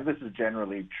 and this is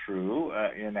generally true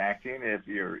in acting. If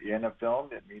you're in a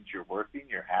film, it means you're working.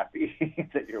 You're happy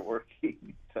that you're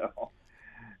working. So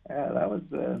that was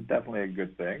definitely a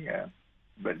good thing.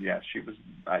 But yeah, she was.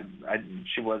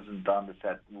 She wasn't on the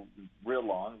set real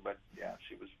long, but yeah,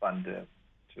 she was fun to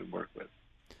work with.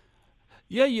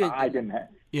 Yeah, I didn't have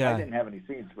any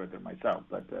scenes with her myself,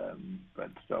 but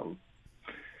so.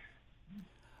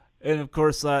 And of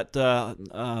course, that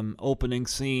opening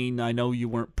scene, I know you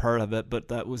weren't part of it, but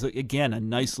that was, again, a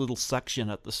nice little section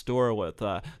at the store with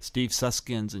Steve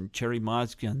Suskins and Cherry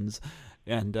Moskins.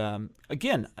 And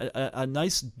again, a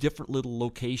nice different little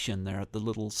location there at the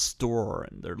little store,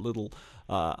 and their little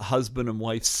husband and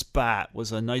wife spat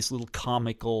was a nice little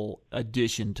comical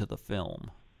addition to the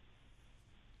film.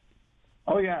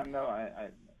 Oh yeah, no, I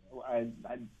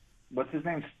what's his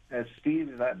name? Steve,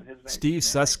 is that his name? Steve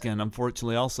Suskin,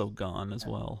 unfortunately, also gone as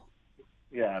well.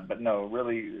 Yeah, but no,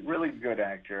 really, really good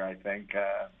actor, I think,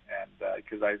 and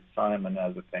because I saw him in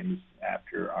other things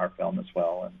after our film as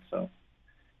well, and so,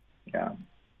 yeah.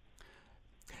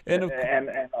 And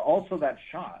also that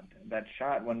shot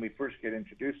when we first get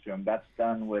introduced to him, that's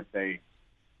done with a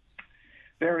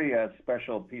very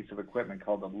special piece of equipment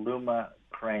called a Luma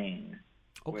crane.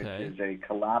 Okay. Which is a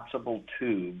collapsible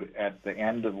tube at the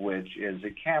end of which is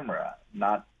a camera,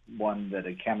 not one that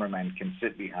a cameraman can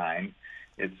sit behind.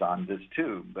 It's on this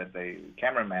tube, but the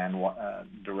cameraman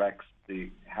directs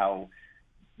how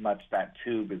much that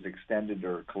tube is extended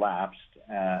or collapsed,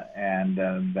 and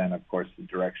then, of course, the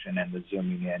direction and the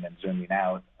zooming in and zooming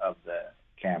out of the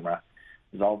camera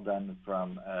is all done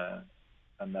from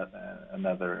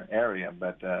another area,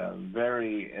 but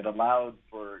it allowed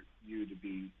for you to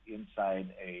be inside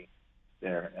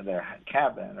their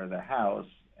cabin or their house,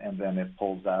 and then it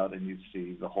pulls out and you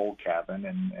see the whole cabin,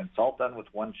 and it's all done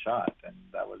with one shot, and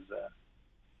that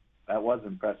was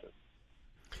impressive.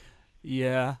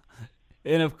 Yeah.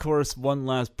 And of course, one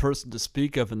last person to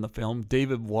speak of in the film,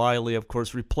 David Wiley, of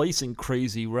course, replacing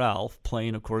Crazy Ralph,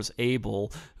 playing, of course,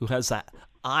 Abel, who has that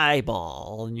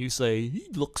eyeball, and you say, he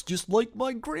looks just like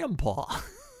my grandpa.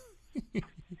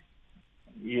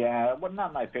 Yeah, well,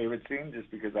 not my favorite scene,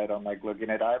 just because I don't like looking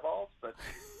at eyeballs, but...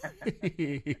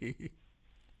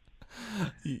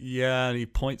 Yeah, and he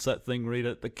points that thing right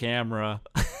at the camera.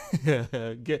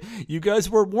 You guys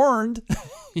were warned.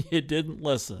 You didn't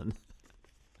listen.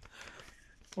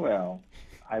 Well,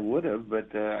 I would have,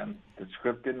 but the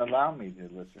script didn't allow me to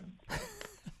listen.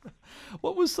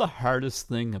 What was the hardest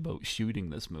thing about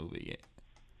shooting this movie?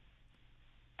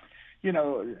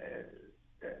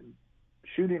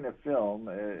 Shooting a film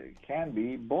can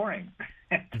be boring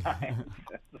at times.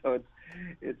 So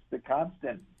it's the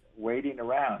constant waiting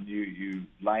around. You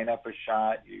line up a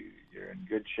shot, you're in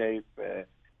good shape,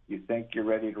 you think you're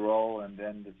ready to roll, and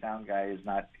then the sound guy is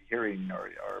not hearing,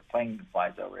 or a plane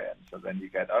flies overhead. So then you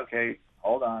got, okay,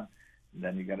 hold on. And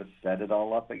then you got to set it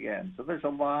all up again. So there's a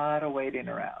lot of waiting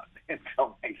around in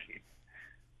filmmaking.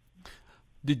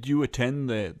 Did you attend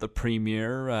the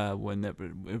premiere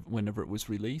whenever it was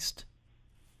released?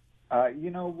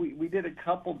 We did a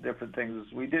couple different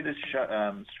things. We did a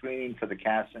screening for the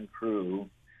cast and crew.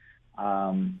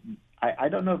 I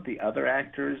don't know if the other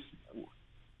actors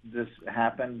this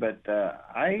happened, but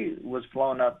I was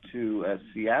flown up to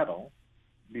Seattle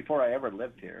before I ever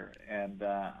lived here, and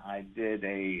I did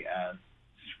a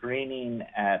screening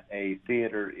at a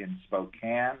theater in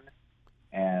Spokane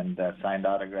and signed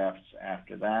autographs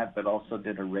after that, but also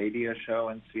did a radio show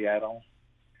in Seattle.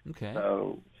 Okay.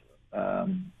 So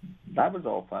that was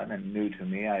all fun and new to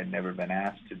me. I had never been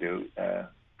asked to do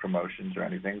promotions or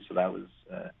anything, so that was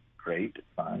great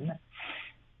fun.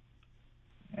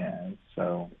 And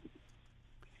so,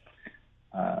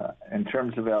 in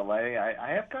terms of LA, I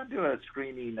have gone to a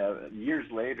screening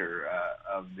years later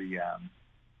of the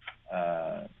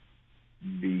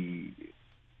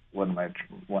what am I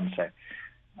want to say?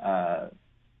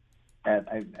 At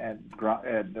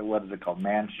what is it called?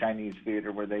 Man's Chinese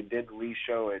Theater, where they did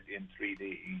re-show it in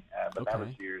 3D, but that was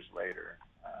years later.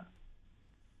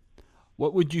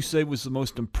 What would you say was the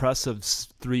most impressive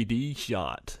 3D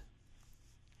shot?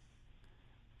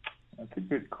 That's a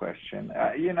good question.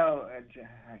 You know,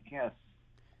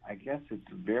 I guess it's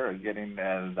Vera getting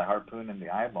the harpoon in the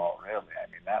eyeball. Really, I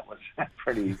mean, that was a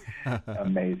pretty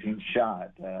amazing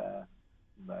shot.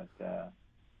 But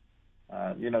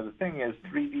you know, the thing is,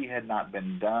 3D had not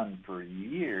been done for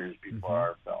years before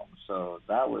our film, so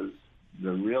that was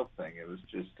the real thing. It was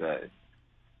just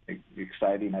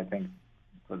exciting, I think,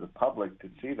 for the public to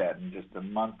see that. And just a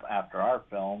month after our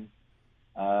film,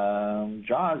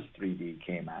 Jaws 3D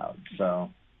came out.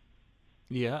 So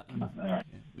yeah,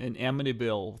 and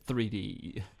Amityville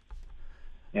 3D.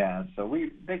 Yeah, so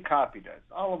they copied us.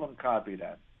 All of them copied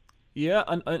us. Yeah,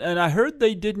 and I heard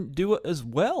they didn't do it as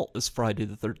well as Friday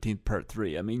the 13th Part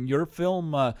 3. I mean, your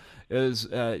film is,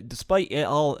 despite a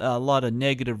lot of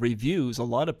negative reviews, a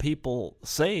lot of people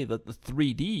say that the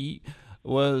 3D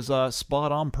was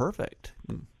spot on perfect.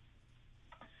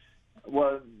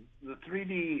 Well, the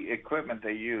 3D equipment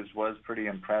they used was pretty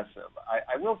impressive.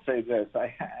 I will say this: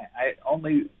 I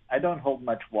don't hold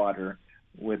much water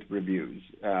with reviews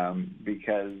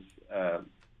because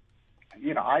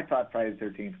you know, I thought Friday the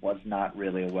 13th was not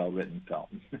really a well-written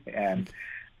film, and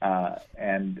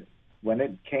when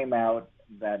it came out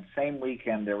that same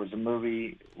weekend, there was a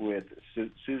movie with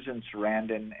Susan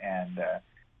Sarandon and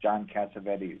John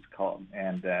Cassavetes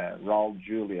and Raul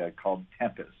Julia called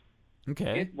Tempest.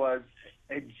 Okay. It was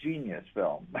a genius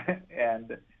film,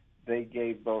 and they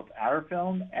gave both our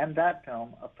film and that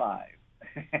film a 5.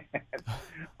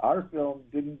 Our film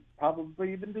didn't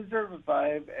probably even deserve a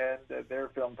 5, and their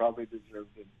film probably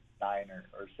deserved a 9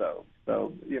 or so.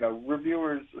 So, you know,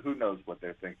 reviewers, who knows what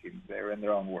they're thinking? They're in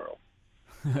their own world.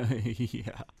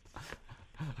 Yeah.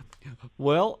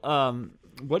 Well,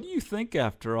 what do you think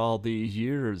after all these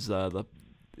years?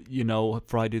 You know,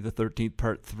 Friday the 13th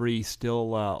Part 3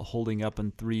 still holding up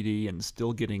in 3D and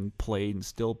still getting played and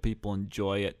still people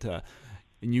enjoy it.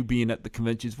 And you being at the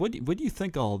conventions, what do you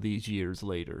think all these years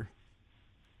later?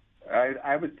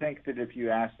 I would think that if you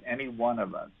asked any one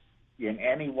of us in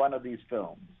any one of these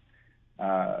films,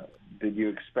 did you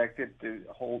expect it to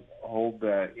hold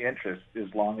interest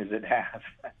as long as it has?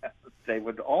 They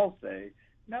would all say,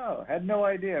 no, had no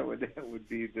idea it would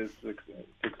be this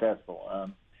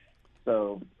successful.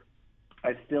 So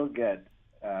I still get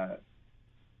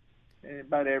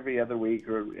about every other week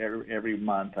or every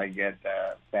month I get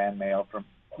fan mail from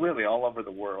really all over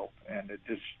the world, and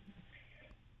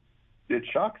it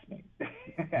shocks me.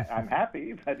 I'm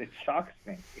happy, but it shocks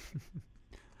me.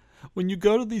 When you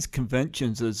go to these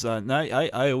conventions, and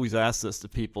I always ask this to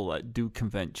people that do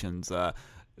conventions,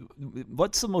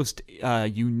 what's the most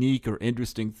unique or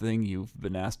interesting thing you've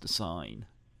been asked to sign?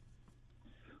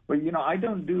 Well, you know, I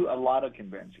don't do a lot of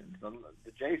conventions.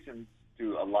 The Jasons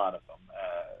do a lot of them,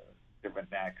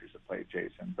 different actors that play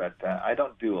Jason, but I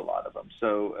don't do a lot of them.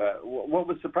 So what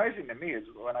was surprising to me is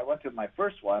when I went to my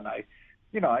first one, I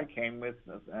came with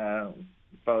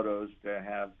photos to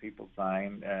have people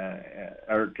sign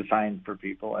or to sign for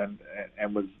people, and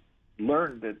was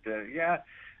learned that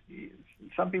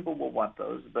some people will want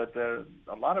those, but a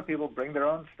lot of people bring their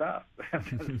own stuff that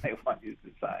they want you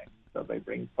to sign. So they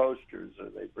bring posters, or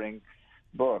they bring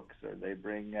books, or they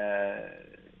bring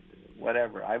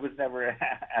whatever. I was never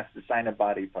asked to sign a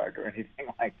body part or anything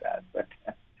like that, but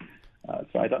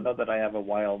so I don't know that I have a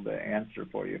wild answer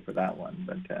for you for that one,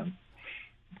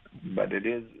 but it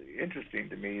is interesting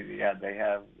to me. Yeah, they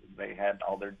had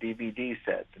all their DVD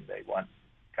sets, and they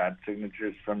got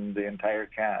signatures from the entire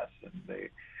cast, and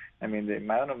I mean, the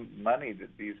amount of money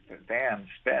that these fans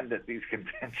spend at these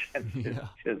conventions is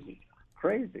just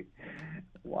crazy,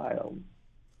 wild.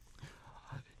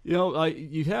 You know,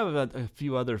 you have a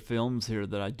few other films here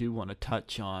that I do want to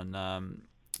touch on.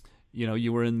 You know,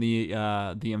 you were in the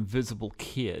Invisible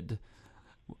Kid.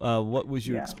 What was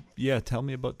your? Tell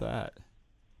me about that.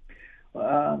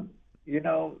 You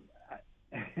know,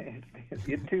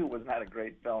 it too was not a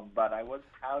great film, but I was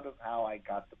proud of how I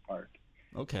got the part.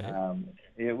 Okay.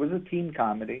 It was a teen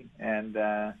comedy, and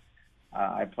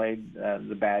I played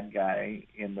the bad guy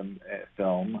in the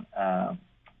film,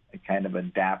 kind of a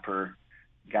dapper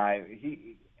guy.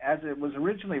 As it was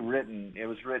originally written, it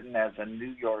was written as a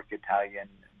New York Italian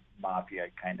mafia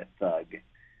kind of thug,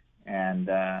 and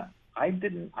I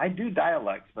do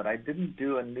dialects, but I didn't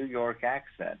do a New York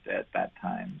accent at that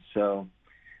time. So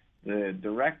the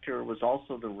director was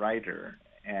also the writer,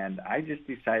 and I just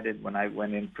decided when I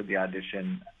went in for the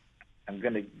audition, I'm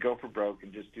going to go for broke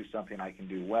and just do something I can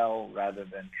do well rather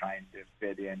than trying to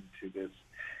fit into this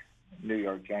New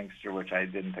York gangster, which I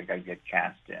didn't think I'd get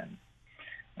cast in.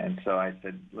 And so I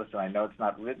said, listen, I know it's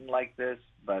not written like this,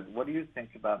 but what do you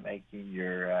think about making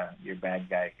your bad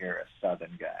guy here a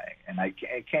Southern guy? And I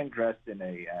came dressed in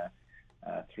a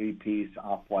three-piece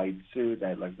off-white suit.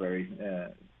 I looked very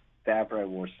dapper. I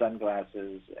wore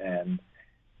sunglasses, and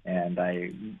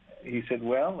he said,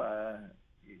 well,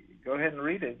 go ahead and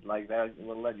read it like that.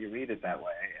 We'll let you read it that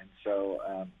way. And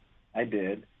so I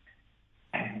did.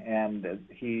 And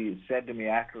he said to me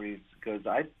after, he goes,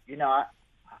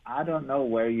 I don't know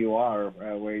where you are,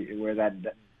 where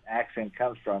that accent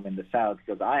comes from in the South,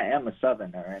 because I am a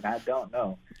Southerner, and I don't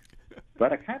know.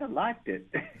 But I kind of liked it.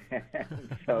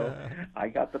 And so I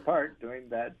got the part doing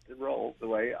that role the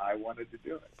way I wanted to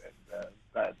do it. And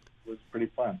that was pretty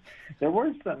fun. There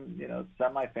were some,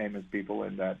 semi-famous people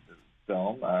in that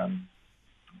film.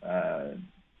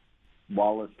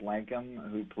 Wallace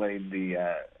Lankum, who played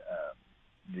the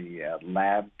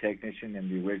lab technician in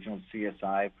the original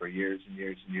CSI for years and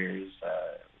years and years,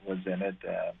 was in it.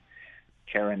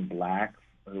 Karen Black,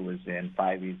 who was in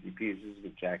Five Easy Pieces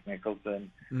with Jack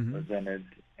Nicholson, was in it.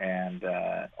 And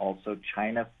also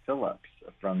China Phillips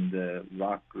from the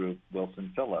rock group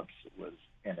Wilson Phillips was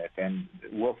in it. And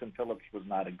Wilson Phillips was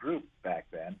not a group back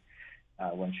then.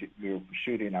 When we were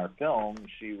shooting our film,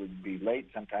 she would be late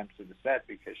sometimes to the set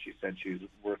because she said she was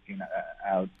working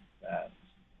out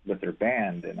with her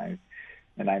band, and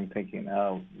I'm thinking,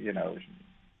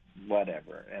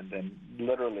 whatever. And then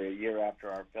literally a year after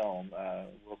our film,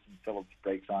 Wilson Phillips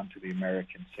breaks onto the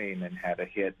American scene and had a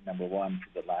hit #1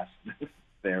 for the last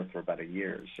there for about a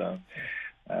year. So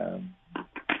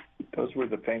those were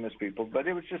the famous people, but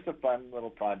it was just a fun little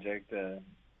project.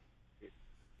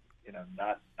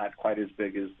 Not quite as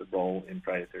big as the role in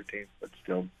Friday the 13th, but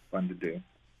still fun to do.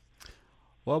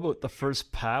 What about the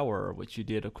first Power, which you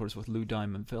did, of course, with Lou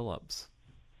Diamond Phillips?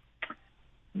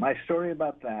 My story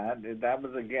about that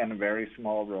was, again, a very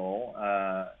small role,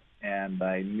 and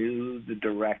I knew the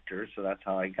director, so that's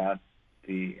how I got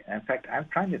in fact, I'm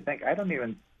trying to think, I don't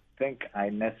even think I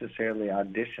necessarily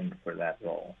auditioned for that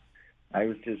role.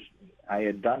 I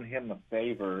had done him a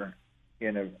favor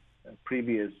in a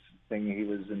previous thing he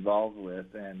was involved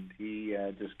with, and he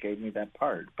just gave me that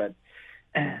part. But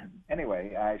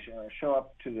anyway, I show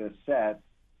up to the set,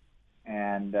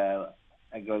 and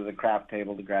I go to the craft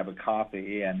table to grab a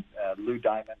coffee, and Lou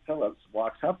Diamond Phillips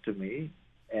walks up to me,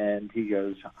 and he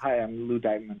goes, "Hi, I'm Lou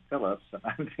Diamond Phillips." And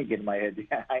I'm thinking in my head,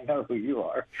 yeah, I know who you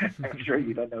are. I'm sure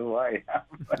you don't know who I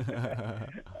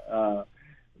am.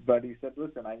 But he said,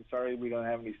 "Listen, I'm sorry we don't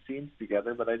have any scenes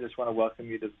together, but I just want to welcome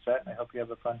you to the set, and I hope you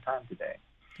have a fun time today."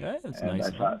 Yeah, that's and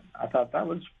nice. I thought that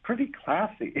was pretty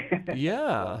classy.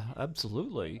 Yeah,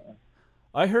 absolutely.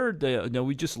 I heard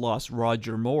we just lost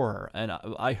Roger Moore, and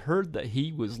I heard that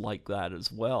he was like that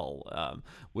as well.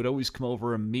 Would always come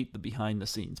over and meet the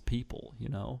behind-the-scenes people,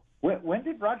 When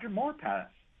did Roger Moore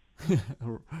pass?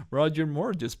 Roger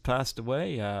Moore just passed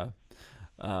away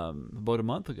about a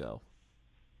month ago.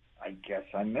 I guess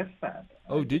I missed that.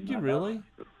 Oh, did you really?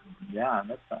 Yeah, I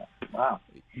missed that. Wow.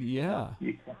 Yeah.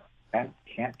 You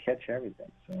can't catch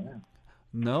everything, so yeah.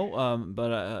 No,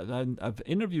 but I've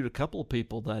interviewed a couple of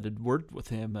people that had worked with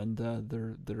him, and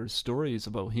their stories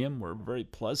about him were very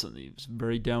pleasant. He was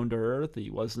very down to earth. He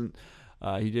wasn't.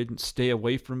 He didn't stay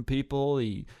away from people.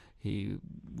 He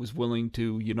was willing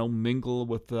to mingle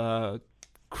with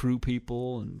crew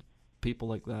people and people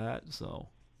like that. So.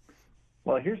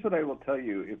 Well, here's what I will tell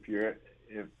you: if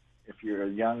you're a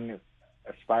young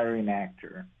aspiring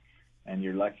actor, and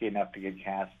you're lucky enough to get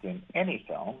cast in any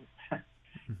film.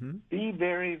 Be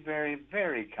very, very,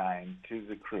 very kind to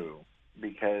the crew,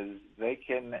 because they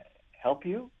can help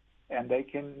you and they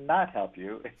can not help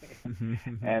you.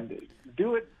 And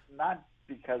do it not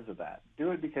because of that.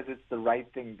 Do it because it's the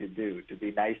right thing to do, to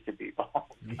be nice to people.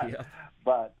 Yeah.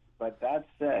 But that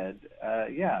said,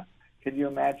 yeah. Can you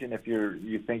imagine if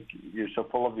you think you're so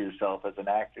full of yourself as an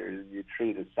actor, you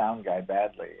treat a sound guy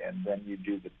badly, and then you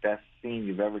do the best scene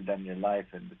you've ever done in your life,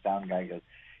 and the sound guy goes,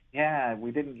 "Yeah,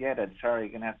 we didn't get it. Sorry, you're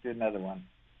going to have to do another one."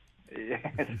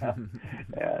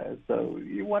 So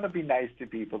you want to be nice to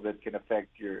people that can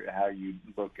affect how you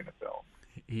look in a film.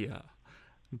 Yeah.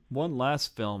 One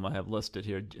last film I have listed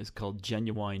here is called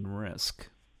Genuine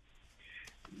Risk.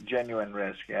 Genuine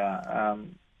risk, yeah.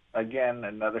 Again,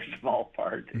 another small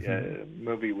part.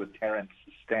 Movie with Terrence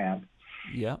Stamp.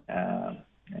 Yeah.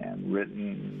 And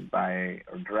written by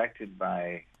or directed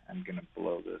by, I'm going to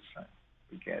blow this. I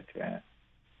forget.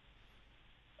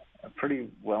 A pretty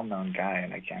well-known guy,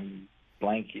 and I'm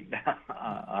blanking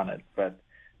on it. But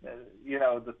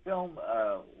the film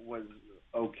was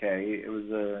okay. It was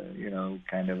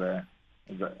kind of I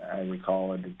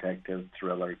recall, a detective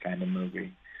thriller kind of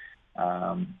movie.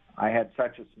 I had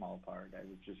such a small part. It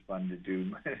was just fun to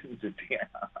do to be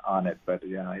on it. But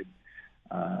yeah,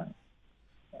 I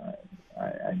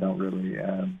don't really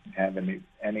have any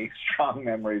strong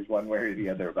memories one way or the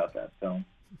other about that film.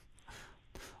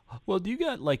 Well, do you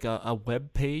got like a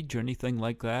web page or anything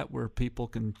like that where people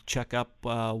can check up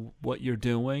what you're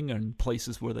doing and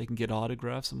places where they can get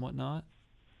autographs and whatnot?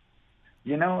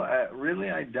 Really,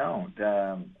 I don't.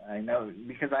 I know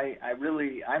because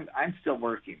I'm still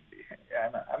working.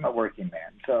 I'm a working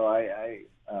man, so I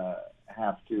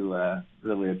have to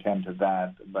really attend to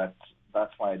that. But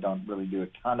that's why I don't really do a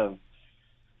ton of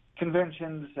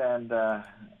conventions and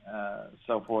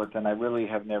so forth. And I really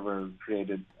have never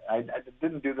created. I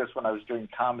didn't do this when I was doing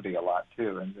comedy a lot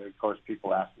too. And of course,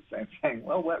 people ask the same thing.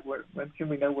 Well, when can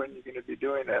we know when you're going to be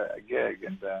doing a gig?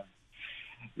 And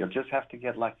you'll just have to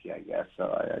get lucky, I guess.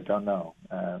 So I don't know.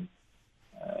 I'm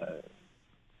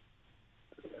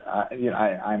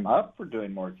up for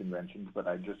doing more conventions, but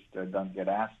I just don't get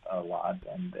asked a lot.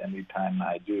 And anytime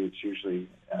I do, it's usually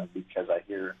because I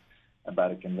hear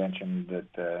about a convention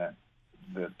that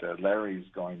Larry's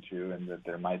going to, and that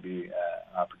there might be an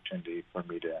opportunity for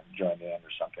me to join in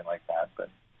or something like that. But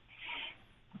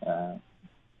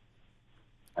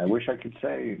I wish I could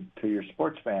say to your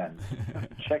sports fans,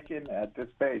 check in at this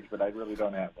page, but I really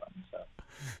don't have one. So,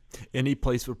 any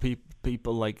place where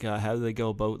people like how do they go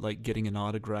about like getting an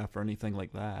autograph or anything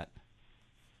like that?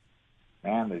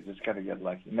 Man, they just got to get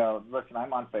lucky. No, listen,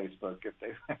 I'm on Facebook. If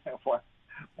they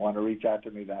want to reach out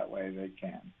to me that way, they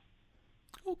can.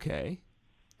 Okay.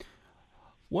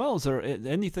 Well, is there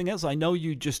anything else? I know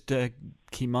you just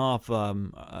came off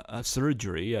a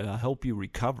surgery. I hope you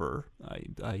recover.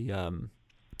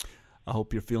 I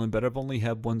hope you're feeling better. I've only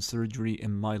had one surgery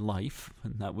in my life,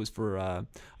 and that was for a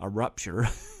rupture.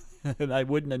 And I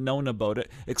wouldn't have known about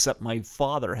it, except my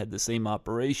father had the same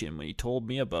operation. When he told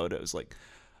me about it, it was like,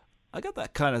 I got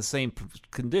that kind of same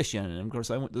condition. And, of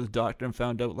course, I went to the doctor and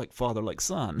found out like father, like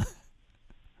son.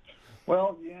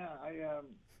 Well, yeah,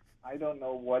 I don't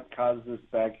know what caused this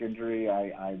back injury.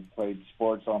 I played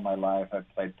sports all my life. I've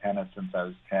played tennis since I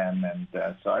was 10, and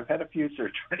so I've had a few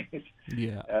surgeries.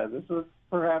 Yeah. This was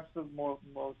perhaps the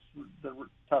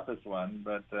toughest one,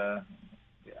 but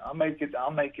I'll make it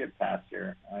past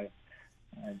here. I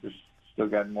just still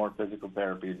got more physical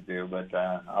therapy to do, but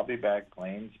I'll be back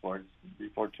playing sports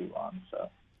before too long. So.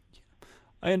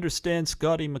 I understand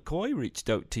Scotty McCoy reached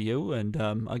out to you, and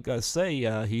I gotta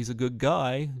say he's a good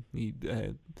guy. He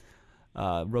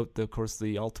wrote, of course,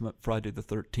 the Ultimate Friday the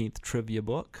 13th trivia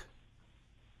book.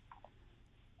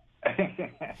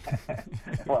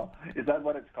 Well, is that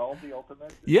what it's called, the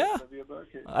Ultimate Trivia book?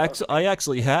 I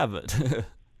actually have it.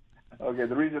 Okay,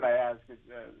 the reason I ask is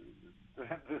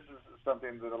this is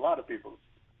something that a lot of people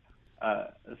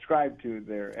ascribe to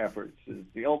their efforts, is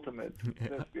the ultimate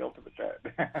this, the ultimate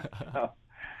that. So,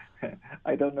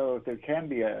 I don't know if there can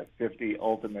be 50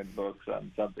 ultimate books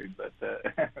on something, but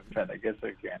I guess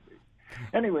there can be.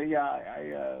 Anyway, yeah,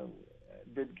 I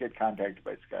did get contacted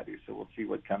by Scotty, so we'll see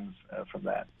what comes from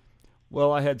that.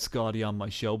 Well, I had Scotty on my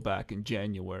show back in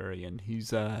January, and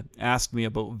he's asked me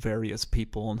about various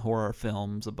people in horror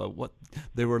films, about what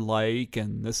they were like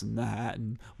and this and that,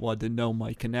 and wanted to know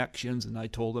my connections, and I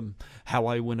told him how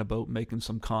I went about making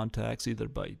some contacts, either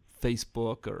by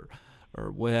Facebook or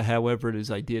however it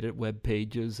is I did it, web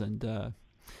pages, and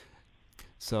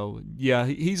so, yeah,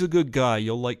 he's a good guy.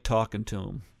 You'll like talking to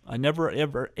him. I never,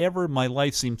 ever in my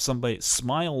life seen somebody that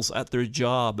smiles at their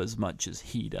job as much as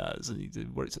he does. And he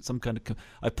works at some kind of,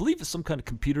 I believe it's some kind of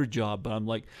computer job, but I'm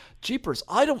like, jeepers,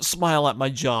 I don't smile at my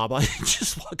job. I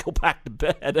just want to go back to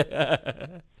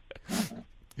bed.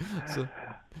 So.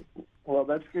 Well,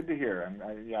 that's good to hear.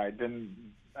 I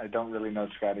don't really know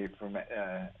Scotty from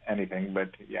anything, but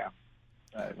yeah,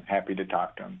 I'm happy to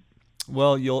talk to him.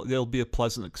 Well, it'll be a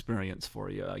pleasant experience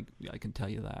for you. I can tell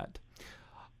you that.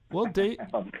 Well, Dave,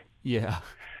 yeah.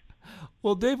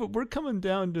 Well, David, we're coming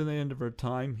down to the end of our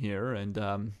time here, and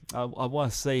I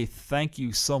want to say thank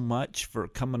you so much for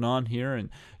coming on here and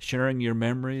sharing your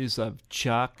memories of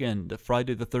Chuck and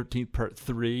Friday the 13th Part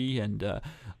 3 and the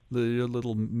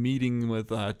little meeting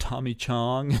with Tommy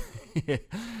Chong.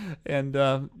 And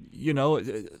you know,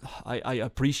 I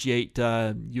appreciate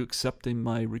you accepting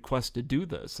my request to do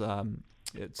this.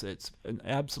 It's an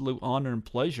absolute honor and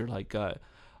pleasure. Like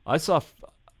I saw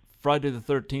Friday the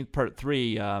 13th Part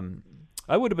 3.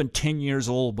 I would have been 10 years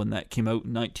old when that came out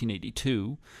in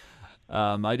 1982.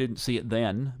 I didn't see it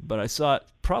then, but I saw it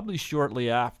probably shortly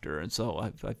after, and so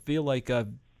I feel like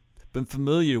I've been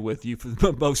familiar with you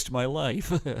for most of my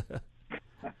life.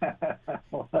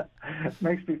 Well, that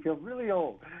makes me feel really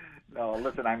old. No,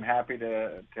 listen, I'm happy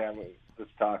to have this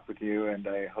talk with you, and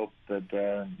I hope that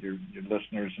your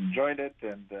listeners enjoyed it,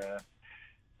 and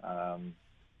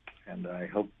I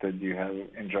hope that you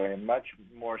enjoy much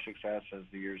more success as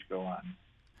the years go on.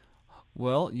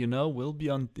 Well, you know, we'll be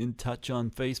in touch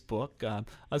on Facebook. I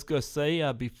was going to say,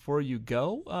 before you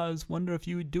go, I was wondering if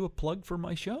you would do a plug for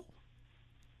my show.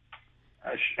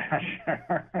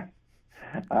 Sure.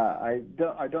 I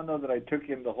don't know that I took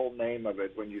in the whole name of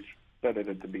it when you said it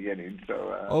at the beginning. So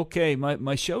okay,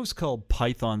 my show's called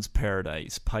Python's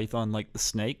Paradise. Python like the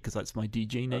snake, because that's my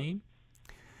DJ name.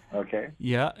 Okay.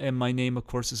 Yeah, and my name, of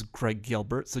course, is Greg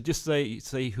Gilbert. So just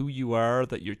say who you are,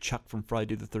 that you're Chuck from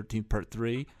Friday the 13th Part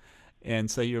 3,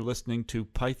 and say you're listening to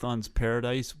Python's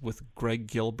Paradise with Greg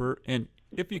Gilbert. And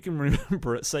if you can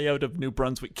remember it, say out of New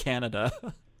Brunswick, Canada.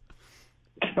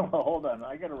 Well, hold on.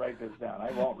 I got to write this down.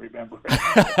 I won't remember it.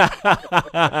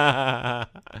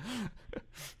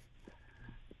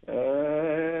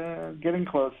 Getting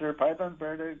closer. Python's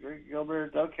Paradise, Greg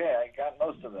Gilbert. Okay, I got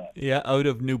most of that. Yeah, out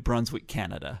of New Brunswick,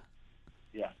 Canada.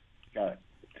 Yeah, got it.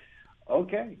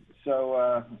 Okay,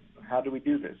 so how do we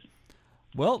do this?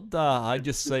 Well, I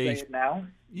just say it now?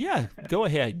 Yeah, go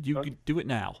ahead. You can do it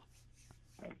now.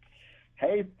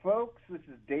 Hey, folks, this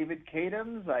is David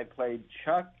Katims. I played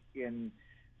Chuck in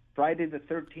Friday the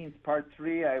 13th Part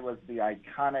 3. I was the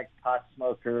iconic pot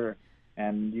smoker,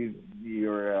 and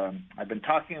I've been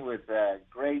talking with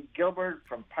Greg Gilbert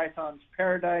from Python's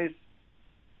Paradise,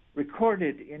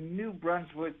 recorded in New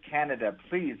Brunswick, Canada.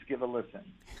 Please give a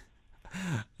listen.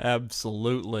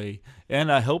 Absolutely. And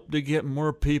I hope to get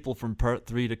more people from Part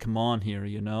 3 to come on here,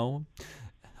 you know.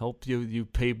 Hope you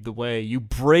paved the way. You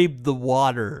braved the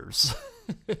waters.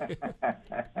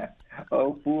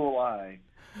 Oh, fool I.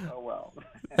 Oh, well.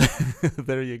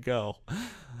 There you go.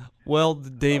 Well,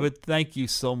 David, thank you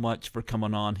so much for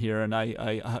coming on here, and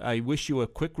I wish you a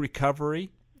quick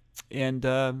recovery, and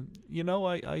you know,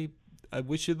 I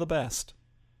wish you the best.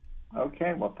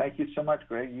 Okay, well, thank you so much,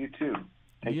 Greg. You too.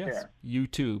 Take care. You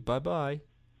too. Bye-bye.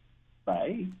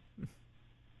 Bye.